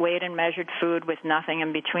always weighed and measured food with nothing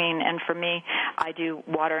in between. And for me, I do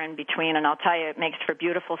water in between, and I'll tell you, it makes for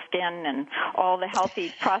beautiful skin and all the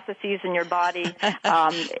healthy processes in your body.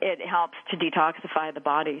 It helps to detoxify the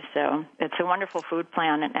body. So it's a wonderful food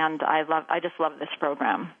plan, and I just love this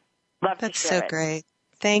program. That's so great.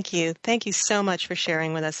 Thank you. Thank you so much for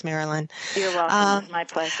sharing with us, Marilyn. You're welcome. It's my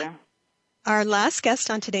pleasure. Our last guest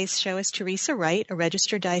on today's show is Theresa Wright, a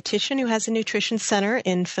registered dietitian who has a nutrition center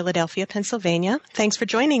in Philadephia, Pennsylvania. Thanks for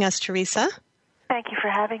joining us, Theresa. Thank you for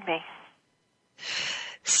having me.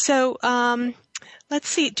 So, let's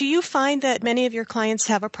see. Do you find that many of your clients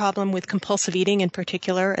have a problem with compulsive eating in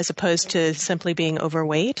particular, as opposed to simply being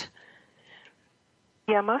overweight?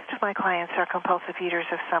 Yeah, most of my clients are compulsive eaters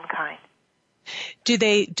of some kind. Do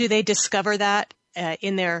they discover that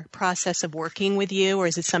in their process of working with you, or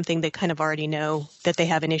is it something they kind of already know that they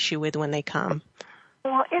have an issue with when they come?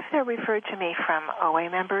 Well, if they're referred to me from OA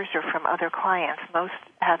members or from other clients, most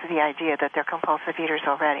have the idea that they're compulsive eaters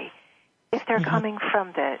already. If they're coming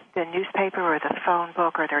from the newspaper or the phone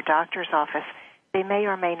book or their doctor's office, they may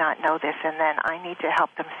or may not know this, and then I need to help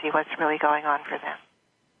them see what's really going on for them.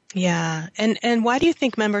 Yeah. And why do you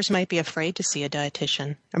think members might be afraid to see a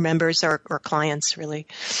dietitian, or members or clients, really?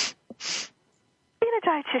 Being a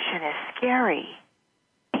dietitian is scary.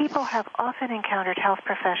 People have often encountered health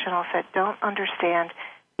professionals that don't understand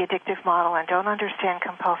the addictive model and don't understand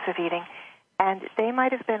compulsive eating, and they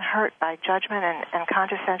might have been hurt by judgment and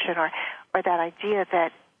condescension or that idea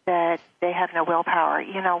that they have no willpower.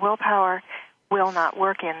 Willpower will not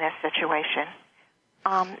work in this situation.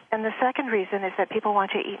 And the second reason is that people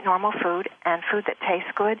want to eat normal food and food that tastes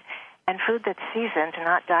good and food that's seasoned,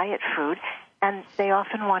 not diet food, and they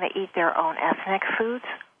often want to eat their own ethnic foods,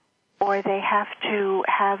 or they have to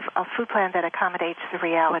have a food plan that accommodates the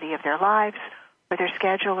reality of their lives or their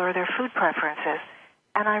schedule or their food preferences.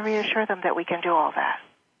 And I reassure them that we can do all that.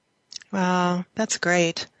 Wow, that's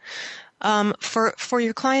great. For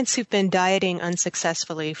your clients who've been dieting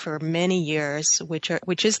unsuccessfully for many years, which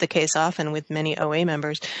is the case often with many OA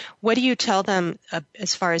members, what do you tell them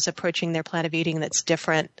as far as approaching their plan of eating that's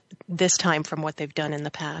different this time from what they've done in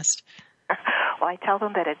the past? Well, I tell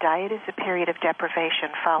them that a diet is a period of deprivation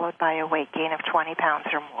followed by a weight gain of 20 pounds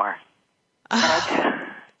or more.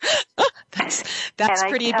 That's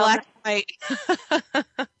pretty black and white.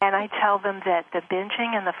 And I tell them that the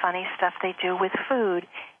binging and the funny stuff they do with food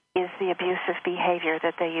is the abusive behavior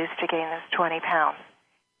that they use to gain those 20 pounds.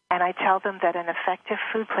 And I tell them that an effective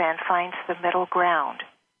food plan finds the middle ground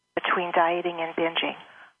between dieting and binging.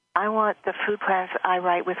 I want the food plans I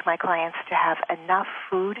write with my clients to have enough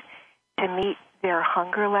food to meet their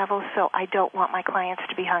hunger levels, so I don't want my clients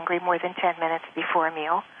to be hungry more than 10 minutes before a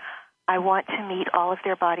meal. I want to meet all of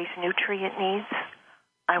their body's nutrient needs.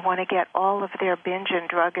 I want to get all of their binge and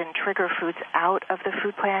drug and trigger foods out of the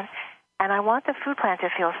food plan. And I want the food plan to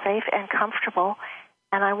feel safe and comfortable.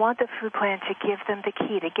 And I want the food plan to give them the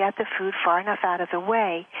key to get the food far enough out of the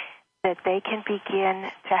way that they can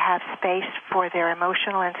begin to have space for their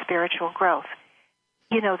emotional and spiritual growth.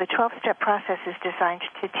 The 12-step process is designed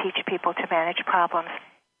to teach people to manage problems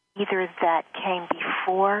either that came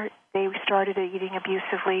before they started eating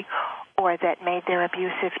abusively or that made their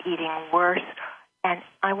abusive eating worse. And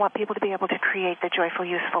I want people to be able to create the joyful,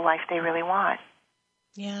 useful life they really want.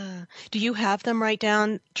 Yeah. Do you have them write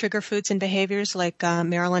down trigger foods and behaviors like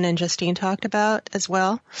Marilyn and Justine talked about as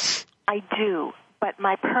well? I do, but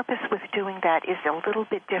my purpose with doing that is a little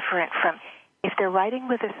bit different from if they're writing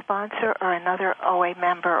with a sponsor or another OA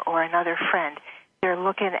member or another friend, they're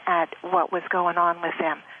looking at what was going on with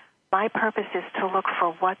them. My purpose is to look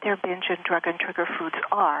for what their binge and drug and trigger foods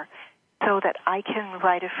are so that I can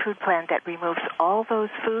write a food plan that removes all those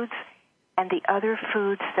foods and the other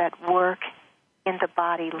foods that work in the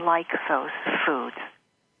body like those foods.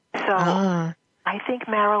 So I think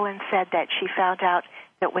Marilyn said that she found out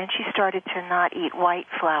that when she started to not eat white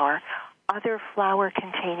flour, other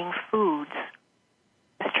flour-containing foods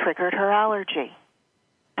triggered her allergy.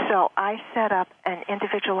 So I set up an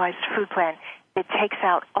individualized food plan that takes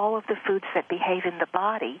out all of the foods that behave in the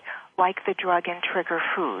body like the drug and trigger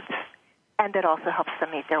foods. and that also helps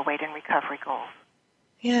them meet their weight and recovery goals.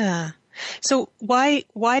 Yeah. So why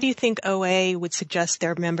do you think OA would suggest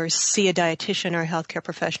their members see a dietitian or a healthcare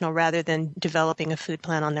professional rather than developing a food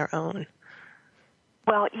plan on their own?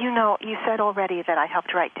 Well, you said already that I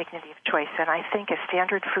helped write Dignity of Choice, and I think a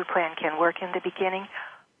standard food plan can work in the beginning,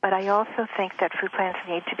 but I also think that food plans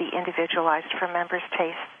need to be individualized for members'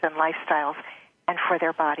 tastes and lifestyles and for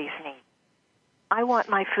their body's needs. I want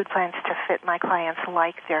my food plans to fit my clients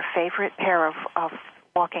like their favorite pair of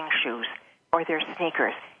walking shoes or their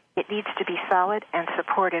sneakers. It needs to be solid and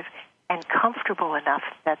supportive and comfortable enough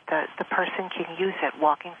that the person can use it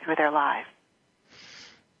walking through their lives.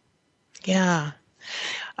 Yeah.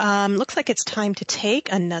 Looks like it's time to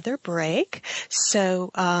take another break.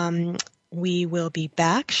 So we will be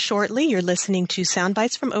back shortly. You're listening to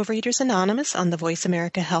Soundbites from Overeaters Anonymous on the Voice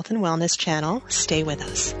America Health and Wellness channel. Stay with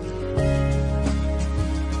us.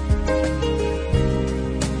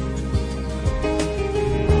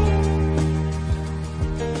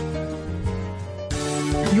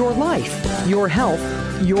 Your life, your health,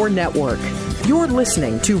 your network. You're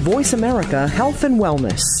listening to Voice America Health and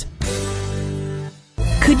Wellness.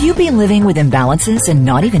 Could you be living with imbalances and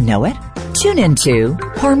not even know it? Tune into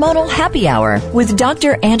Hormonal Happy Hour with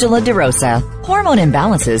Dr. Angela DeRosa. Hormone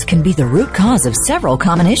imbalances can be the root cause of several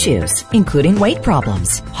common issues, including weight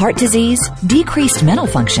problems, heart disease, decreased mental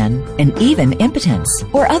function, and even impotence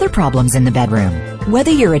or other problems in the bedroom.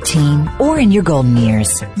 Whether you're a teen or in your golden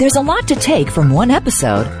years, there's a lot to take from one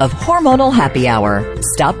episode of Hormonal Happy Hour.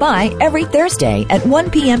 Stop by every Thursday at 1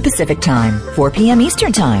 p.m. Pacific Time, 4 p.m.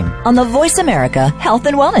 Eastern Time on the Voice America Health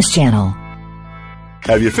and Wellness channel.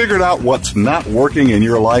 Have you figured out what's not working in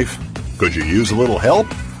your life? Could you use a little help?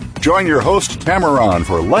 Join your host, Tamaran,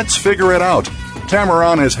 for Let's Figure It Out.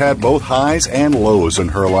 Tamaran has had both highs and lows in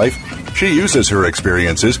her life. She uses her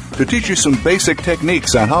experiences to teach you some basic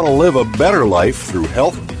techniques on how to live a better life through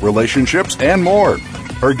health, relationships, and more.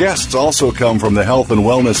 Her guests also come from the health and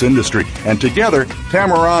wellness industry, and together,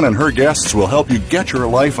 Tamaran and her guests will help you get your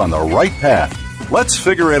life on the right path. Let's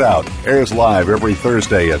Figure It Out airs live every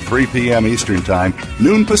Thursday at 3 p.m. Eastern Time,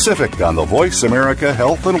 noon Pacific on the Voice America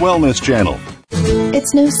Health and Wellness channel.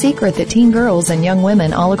 It's no secret that teen girls and young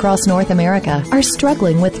women all across North America are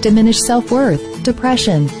struggling with diminished self-worth,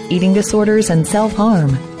 depression, eating disorders, and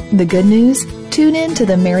self-harm. The good news? Tune in to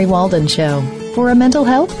The Mary Walden Show for a mental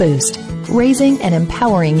health boost, raising and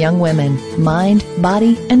empowering young women, mind,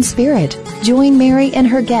 body, and spirit. Join Mary and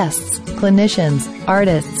her guests, clinicians,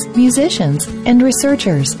 artists, musicians, and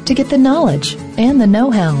researchers to get the knowledge and the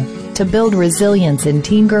know-how to build resilience in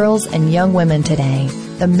teen girls and young women today.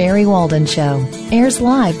 The Mary Walden Show airs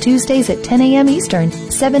live Tuesdays at 10 a.m. Eastern,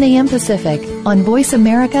 7 a.m. Pacific on Voice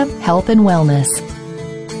America Health and Wellness.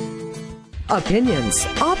 Opinions,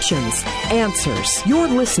 options, answers. You're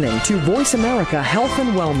listening to Voice America Health and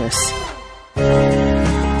Wellness.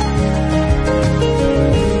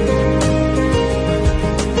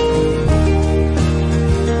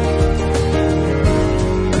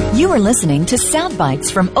 You are listening to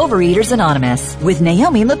Soundbites from Overeaters Anonymous with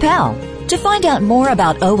Naomi Lapel. To find out more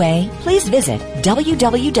about OA, please visit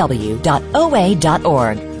www.oa.org.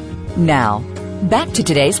 Now, back to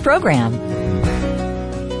today's program.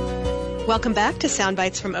 Welcome back to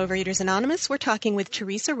Soundbites from Overeaters Anonymous. We're talking with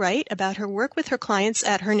Theresa Wright about her work with her clients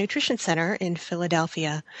at her nutrition center in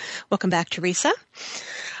Philadelphia. Welcome back, Theresa.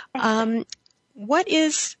 What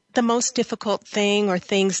is the most difficult thing or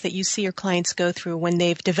things that you see your clients go through when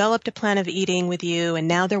they've developed a plan of eating with you and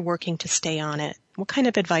now they're working to stay on it? What kind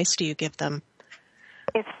of advice do you give them?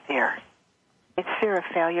 It's fear. It's fear of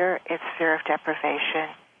failure. It's fear of deprivation.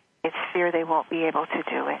 It's fear they won't be able to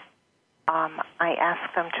do it. I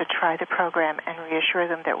ask them to try the program and reassure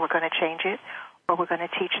them that we're going to change it or we're going to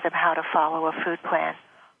teach them how to follow a food plan.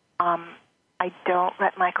 I don't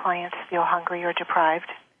let my clients feel hungry or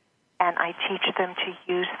deprived, and I teach them to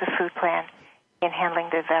use the food plan in handling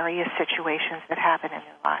the various situations that happen in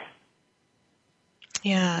their lives.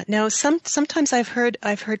 Yeah. No, sometimes I've heard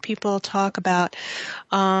people talk about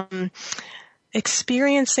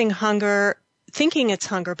experiencing hunger, thinking it's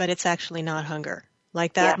hunger, but it's actually not hunger.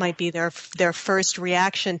 Like that might be their first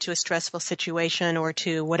reaction to a stressful situation or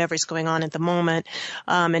to whatever's going on at the moment,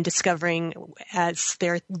 and discovering as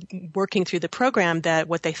they're working through the program that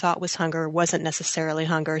what they thought was hunger wasn't necessarily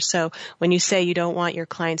hunger. So when you say you don't want your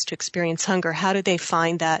clients to experience hunger, how do they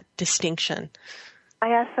find that distinction?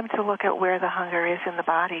 I ask them to look at where the hunger is in the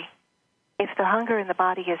body. If the hunger in the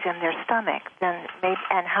body is in their stomach, then maybe,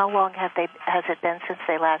 and how long has it been since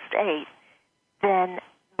they last ate, then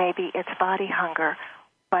maybe it's body hunger.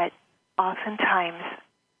 But oftentimes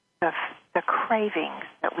the cravings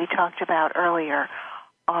that we talked about earlier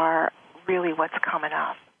are really what's coming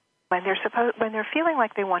up. When they're feeling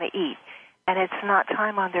like they want to eat, and it's not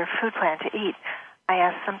time on their food plan to eat, I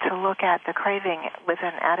ask them to look at the craving with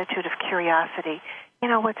an attitude of curiosity.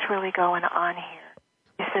 What's really going on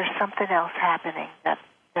here? Is there something else happening that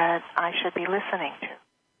I should be listening to?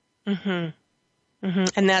 Mm-hmm. Mm-hmm.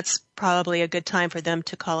 And that's probably a good time for them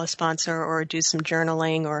to call a sponsor or do some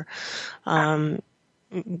journaling or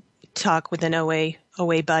talk with an OA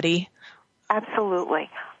buddy. Absolutely.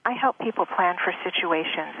 I help people plan for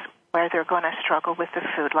situations where they're going to struggle with the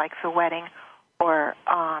food, like the wedding or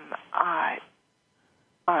a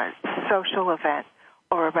social event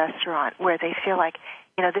or a restaurant where they feel like,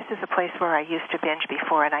 this is a place where I used to binge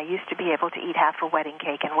before, and I used to be able to eat half a wedding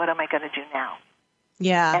cake, and what am I going to do now?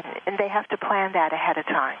 Yeah. And they have to plan that ahead of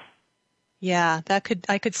time. Yeah,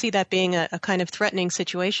 I could see that being a kind of threatening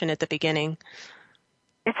situation at the beginning.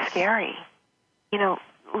 It's scary.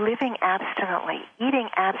 Living abstinently, eating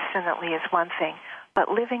abstinently is one thing, but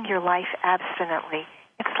living your life abstinently,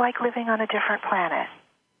 it's like living on a different planet.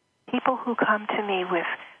 People who come to me with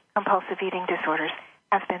compulsive eating disorders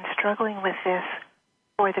have been struggling with this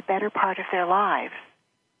for the better part of their lives.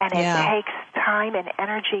 And it takes time and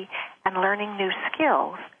energy and learning new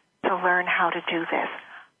skills to learn how to do this.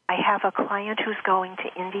 I have a client who's going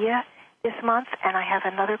to India this month, and I have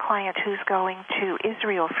another client who's going to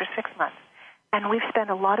Israel for 6 months. And we've spent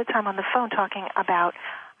a lot of time on the phone talking about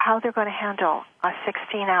how they're going to handle a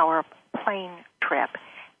 16-hour plane trip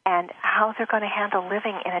and how they're going to handle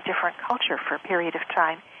living in a different culture for a period of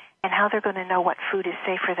time and how they're going to know what food is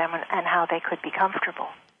safe for them and how they could be comfortable.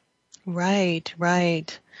 Right.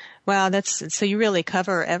 Wow, so you really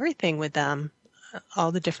cover everything with them,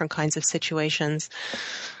 all the different kinds of situations.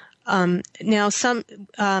 Now,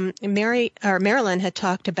 Marilyn had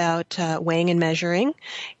talked about weighing and measuring,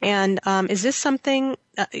 and is this something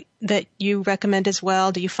that you recommend as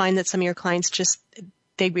well? Do you find that some of your clients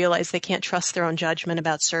they realize they can't trust their own judgment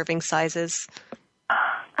about serving sizes?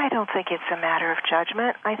 I don't think it's a matter of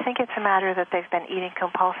judgment. I think it's a matter that they've been eating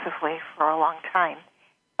compulsively for a long time,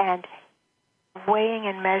 and weighing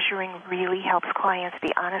and measuring really helps clients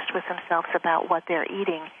be honest with themselves about what they're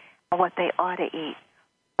eating and what they ought to eat.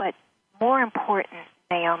 But more important,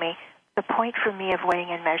 Naomi, the point for me of weighing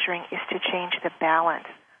and measuring is to change the balance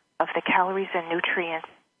of the calories and nutrients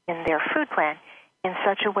in their food plan in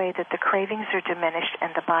such a way that the cravings are diminished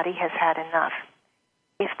and the body has had enough.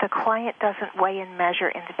 If the client doesn't weigh and measure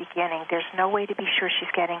in the beginning, there's no way to be sure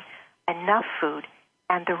she's getting enough food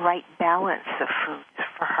and the right balance of foods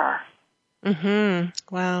for her.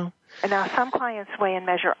 Mm-hmm. Wow. And now some clients weigh and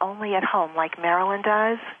measure only at home, like Marilyn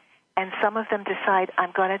does, and some of them decide,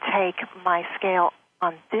 I'm going to take my scale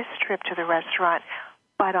on this trip to the restaurant,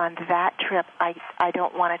 but on that trip, I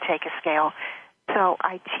don't want to take a scale. So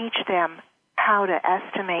I teach them how to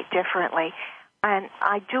estimate differently. And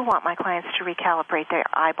I do want my clients to recalibrate their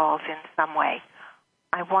eyeballs in some way.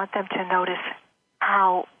 I want them to notice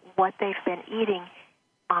how what they've been eating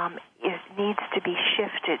needs to be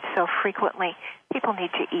shifted. So frequently, people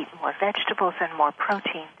need to eat more vegetables and more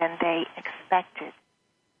protein than they expected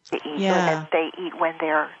to eat, or that they eat when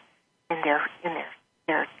they're in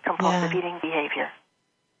their compulsive eating behavior.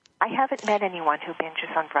 I haven't met anyone who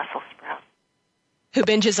binges on Brussels sprouts. Who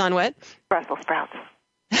binges on what? Brussels sprouts.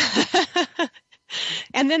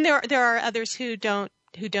 And then there are others who don't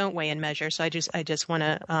weigh and measure. So I just want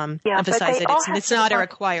to emphasize that it's not a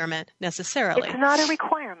requirement necessarily. It's not a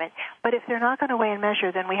requirement, but if they're not going to weigh and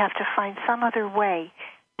measure, then we have to find some other way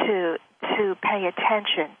to pay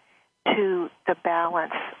attention to the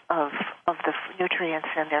balance of the nutrients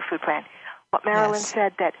in their food plan. What Marilyn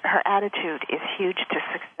said, that her attitude is huge to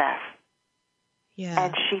success. Yeah.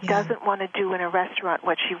 And she doesn't want to do in a restaurant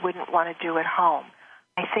what she wouldn't want to do at home.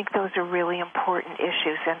 I think those are really important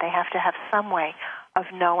issues, and they have to have some way of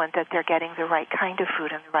knowing that they're getting the right kind of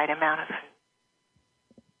food and the right amount of food.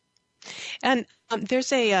 And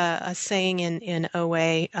there's a saying in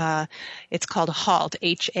OA, it's called HALT,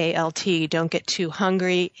 H-A-L-T, don't get too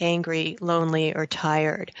hungry, angry, lonely, or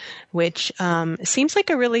tired, which seems like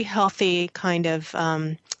a really healthy kind of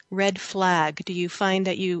red flag. Do you find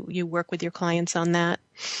that you work with your clients on that?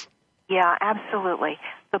 Yeah, absolutely.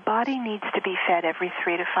 The body needs to be fed every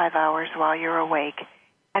 3 to 5 hours while you're awake.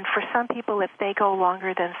 And for some people, if they go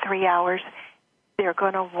longer than 3 hours, they're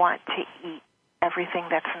going to want to eat everything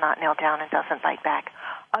that's not nailed down and doesn't bite back.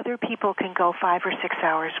 Other people can go 5 or 6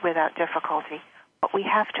 hours without difficulty, but we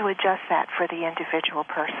have to adjust that for the individual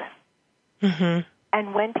person. Mm-hmm.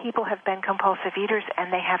 And when people have been compulsive eaters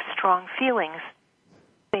and they have strong feelings,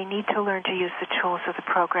 they need to learn to use the tools of the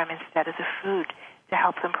program instead of the food to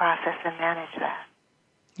help them process and manage that.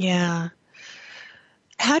 Yeah.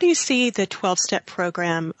 How do you see the 12-step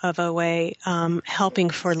program of OA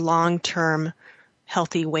helping for long-term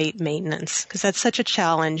healthy weight maintenance? Because that's such a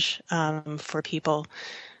challenge for people.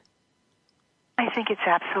 I think it's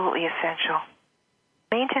absolutely essential.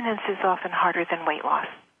 Maintenance is often harder than weight loss.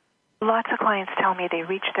 Lots of clients tell me they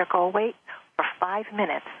reach their goal weight for 5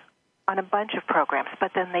 minutes on a bunch of programs,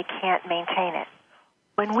 but then they can't maintain it.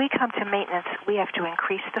 When we come to maintenance, we have to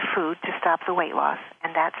increase the food to stop the weight loss,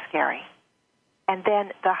 and that's scary. And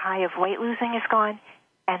then the high of weight losing is gone,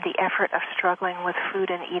 and the effort of struggling with food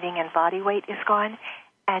and eating and body weight is gone,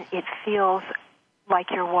 and it feels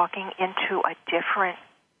like you're walking into a different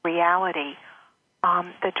reality.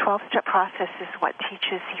 The 12-step process is what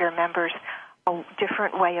teaches your members a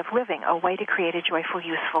different way of living, a way to create a joyful,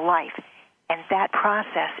 useful life. And that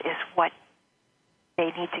process is what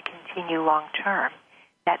they need to continue long term.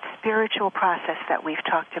 That spiritual process that we've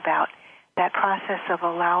talked about, that process of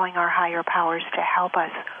allowing our higher powers to help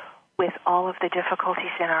us with all of the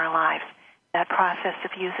difficulties in our lives, that process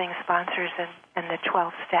of using sponsors and the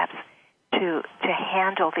 12 steps to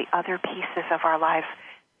handle the other pieces of our lives,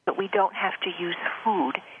 that we don't have to use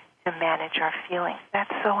food to manage our feelings.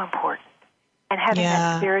 That's so important. And having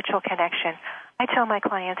that spiritual connection. I tell my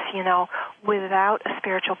clients, without a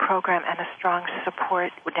spiritual program and a strong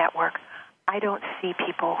support network, I don't see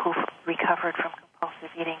people who've recovered from compulsive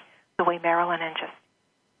eating the way Marilyn and just.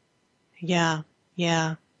 Yeah.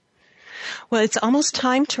 Well, it's almost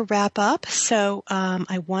time to wrap up, so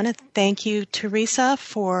I want to thank you, Theresa,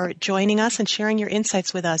 for joining us and sharing your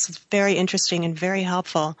insights with us. It's very interesting and very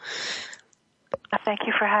helpful. Thank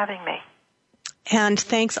you for having me. And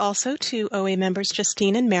thanks also to OA members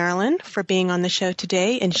Justine and Marilyn for being on the show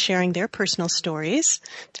today and sharing their personal stories.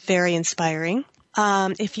 It's very inspiring.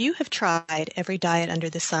 If you have tried every diet under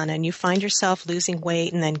the sun and you find yourself losing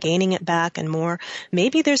weight and then gaining it back and more,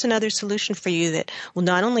 maybe there's another solution for you that will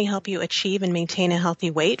not only help you achieve and maintain a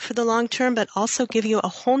healthy weight for the long term, but also give you a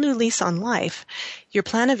whole new lease on life. Your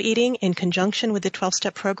plan of eating in conjunction with the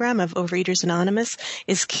 12-step program of Overeaters Anonymous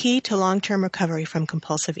is key to long-term recovery from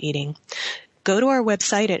compulsive eating. Go to our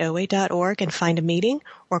website at OA.org and find a meeting,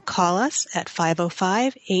 or call us at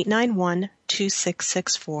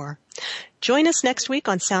 505-891-2664. Join us next week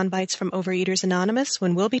on Soundbites from Overeaters Anonymous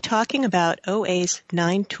when we'll be talking about OA's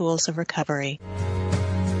 9 tools of recovery.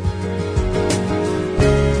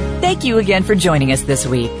 Thank you again for joining us this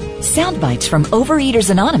week. Soundbites from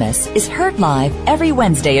Overeaters Anonymous is heard live every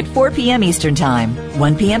Wednesday at 4 p.m. Eastern Time,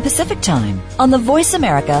 1 p.m. Pacific Time on the Voice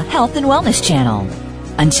America Health and Wellness Channel.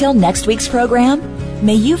 Until next week's program,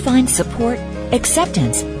 may you find support,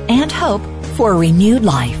 acceptance, and hope for a renewed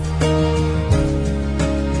life.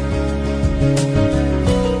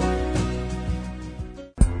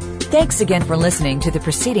 Thanks again for listening to the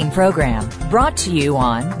preceding program, brought to you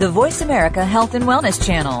on the Voice America Health and Wellness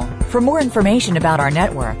Channel. For more information about our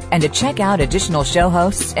network and to check out additional show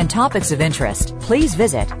hosts and topics of interest, please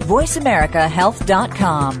visit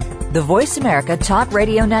voiceamericahealth.com. The Voice America Talk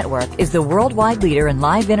Radio Network is the worldwide leader in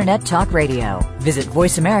live Internet talk radio. Visit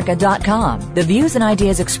voiceamerica.com. The views and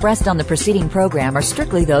ideas expressed on the preceding program are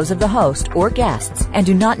strictly those of the host or guests and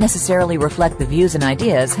do not necessarily reflect the views and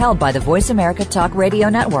ideas held by the Voice America Talk Radio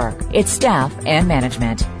Network, its staff, and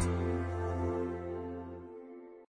management.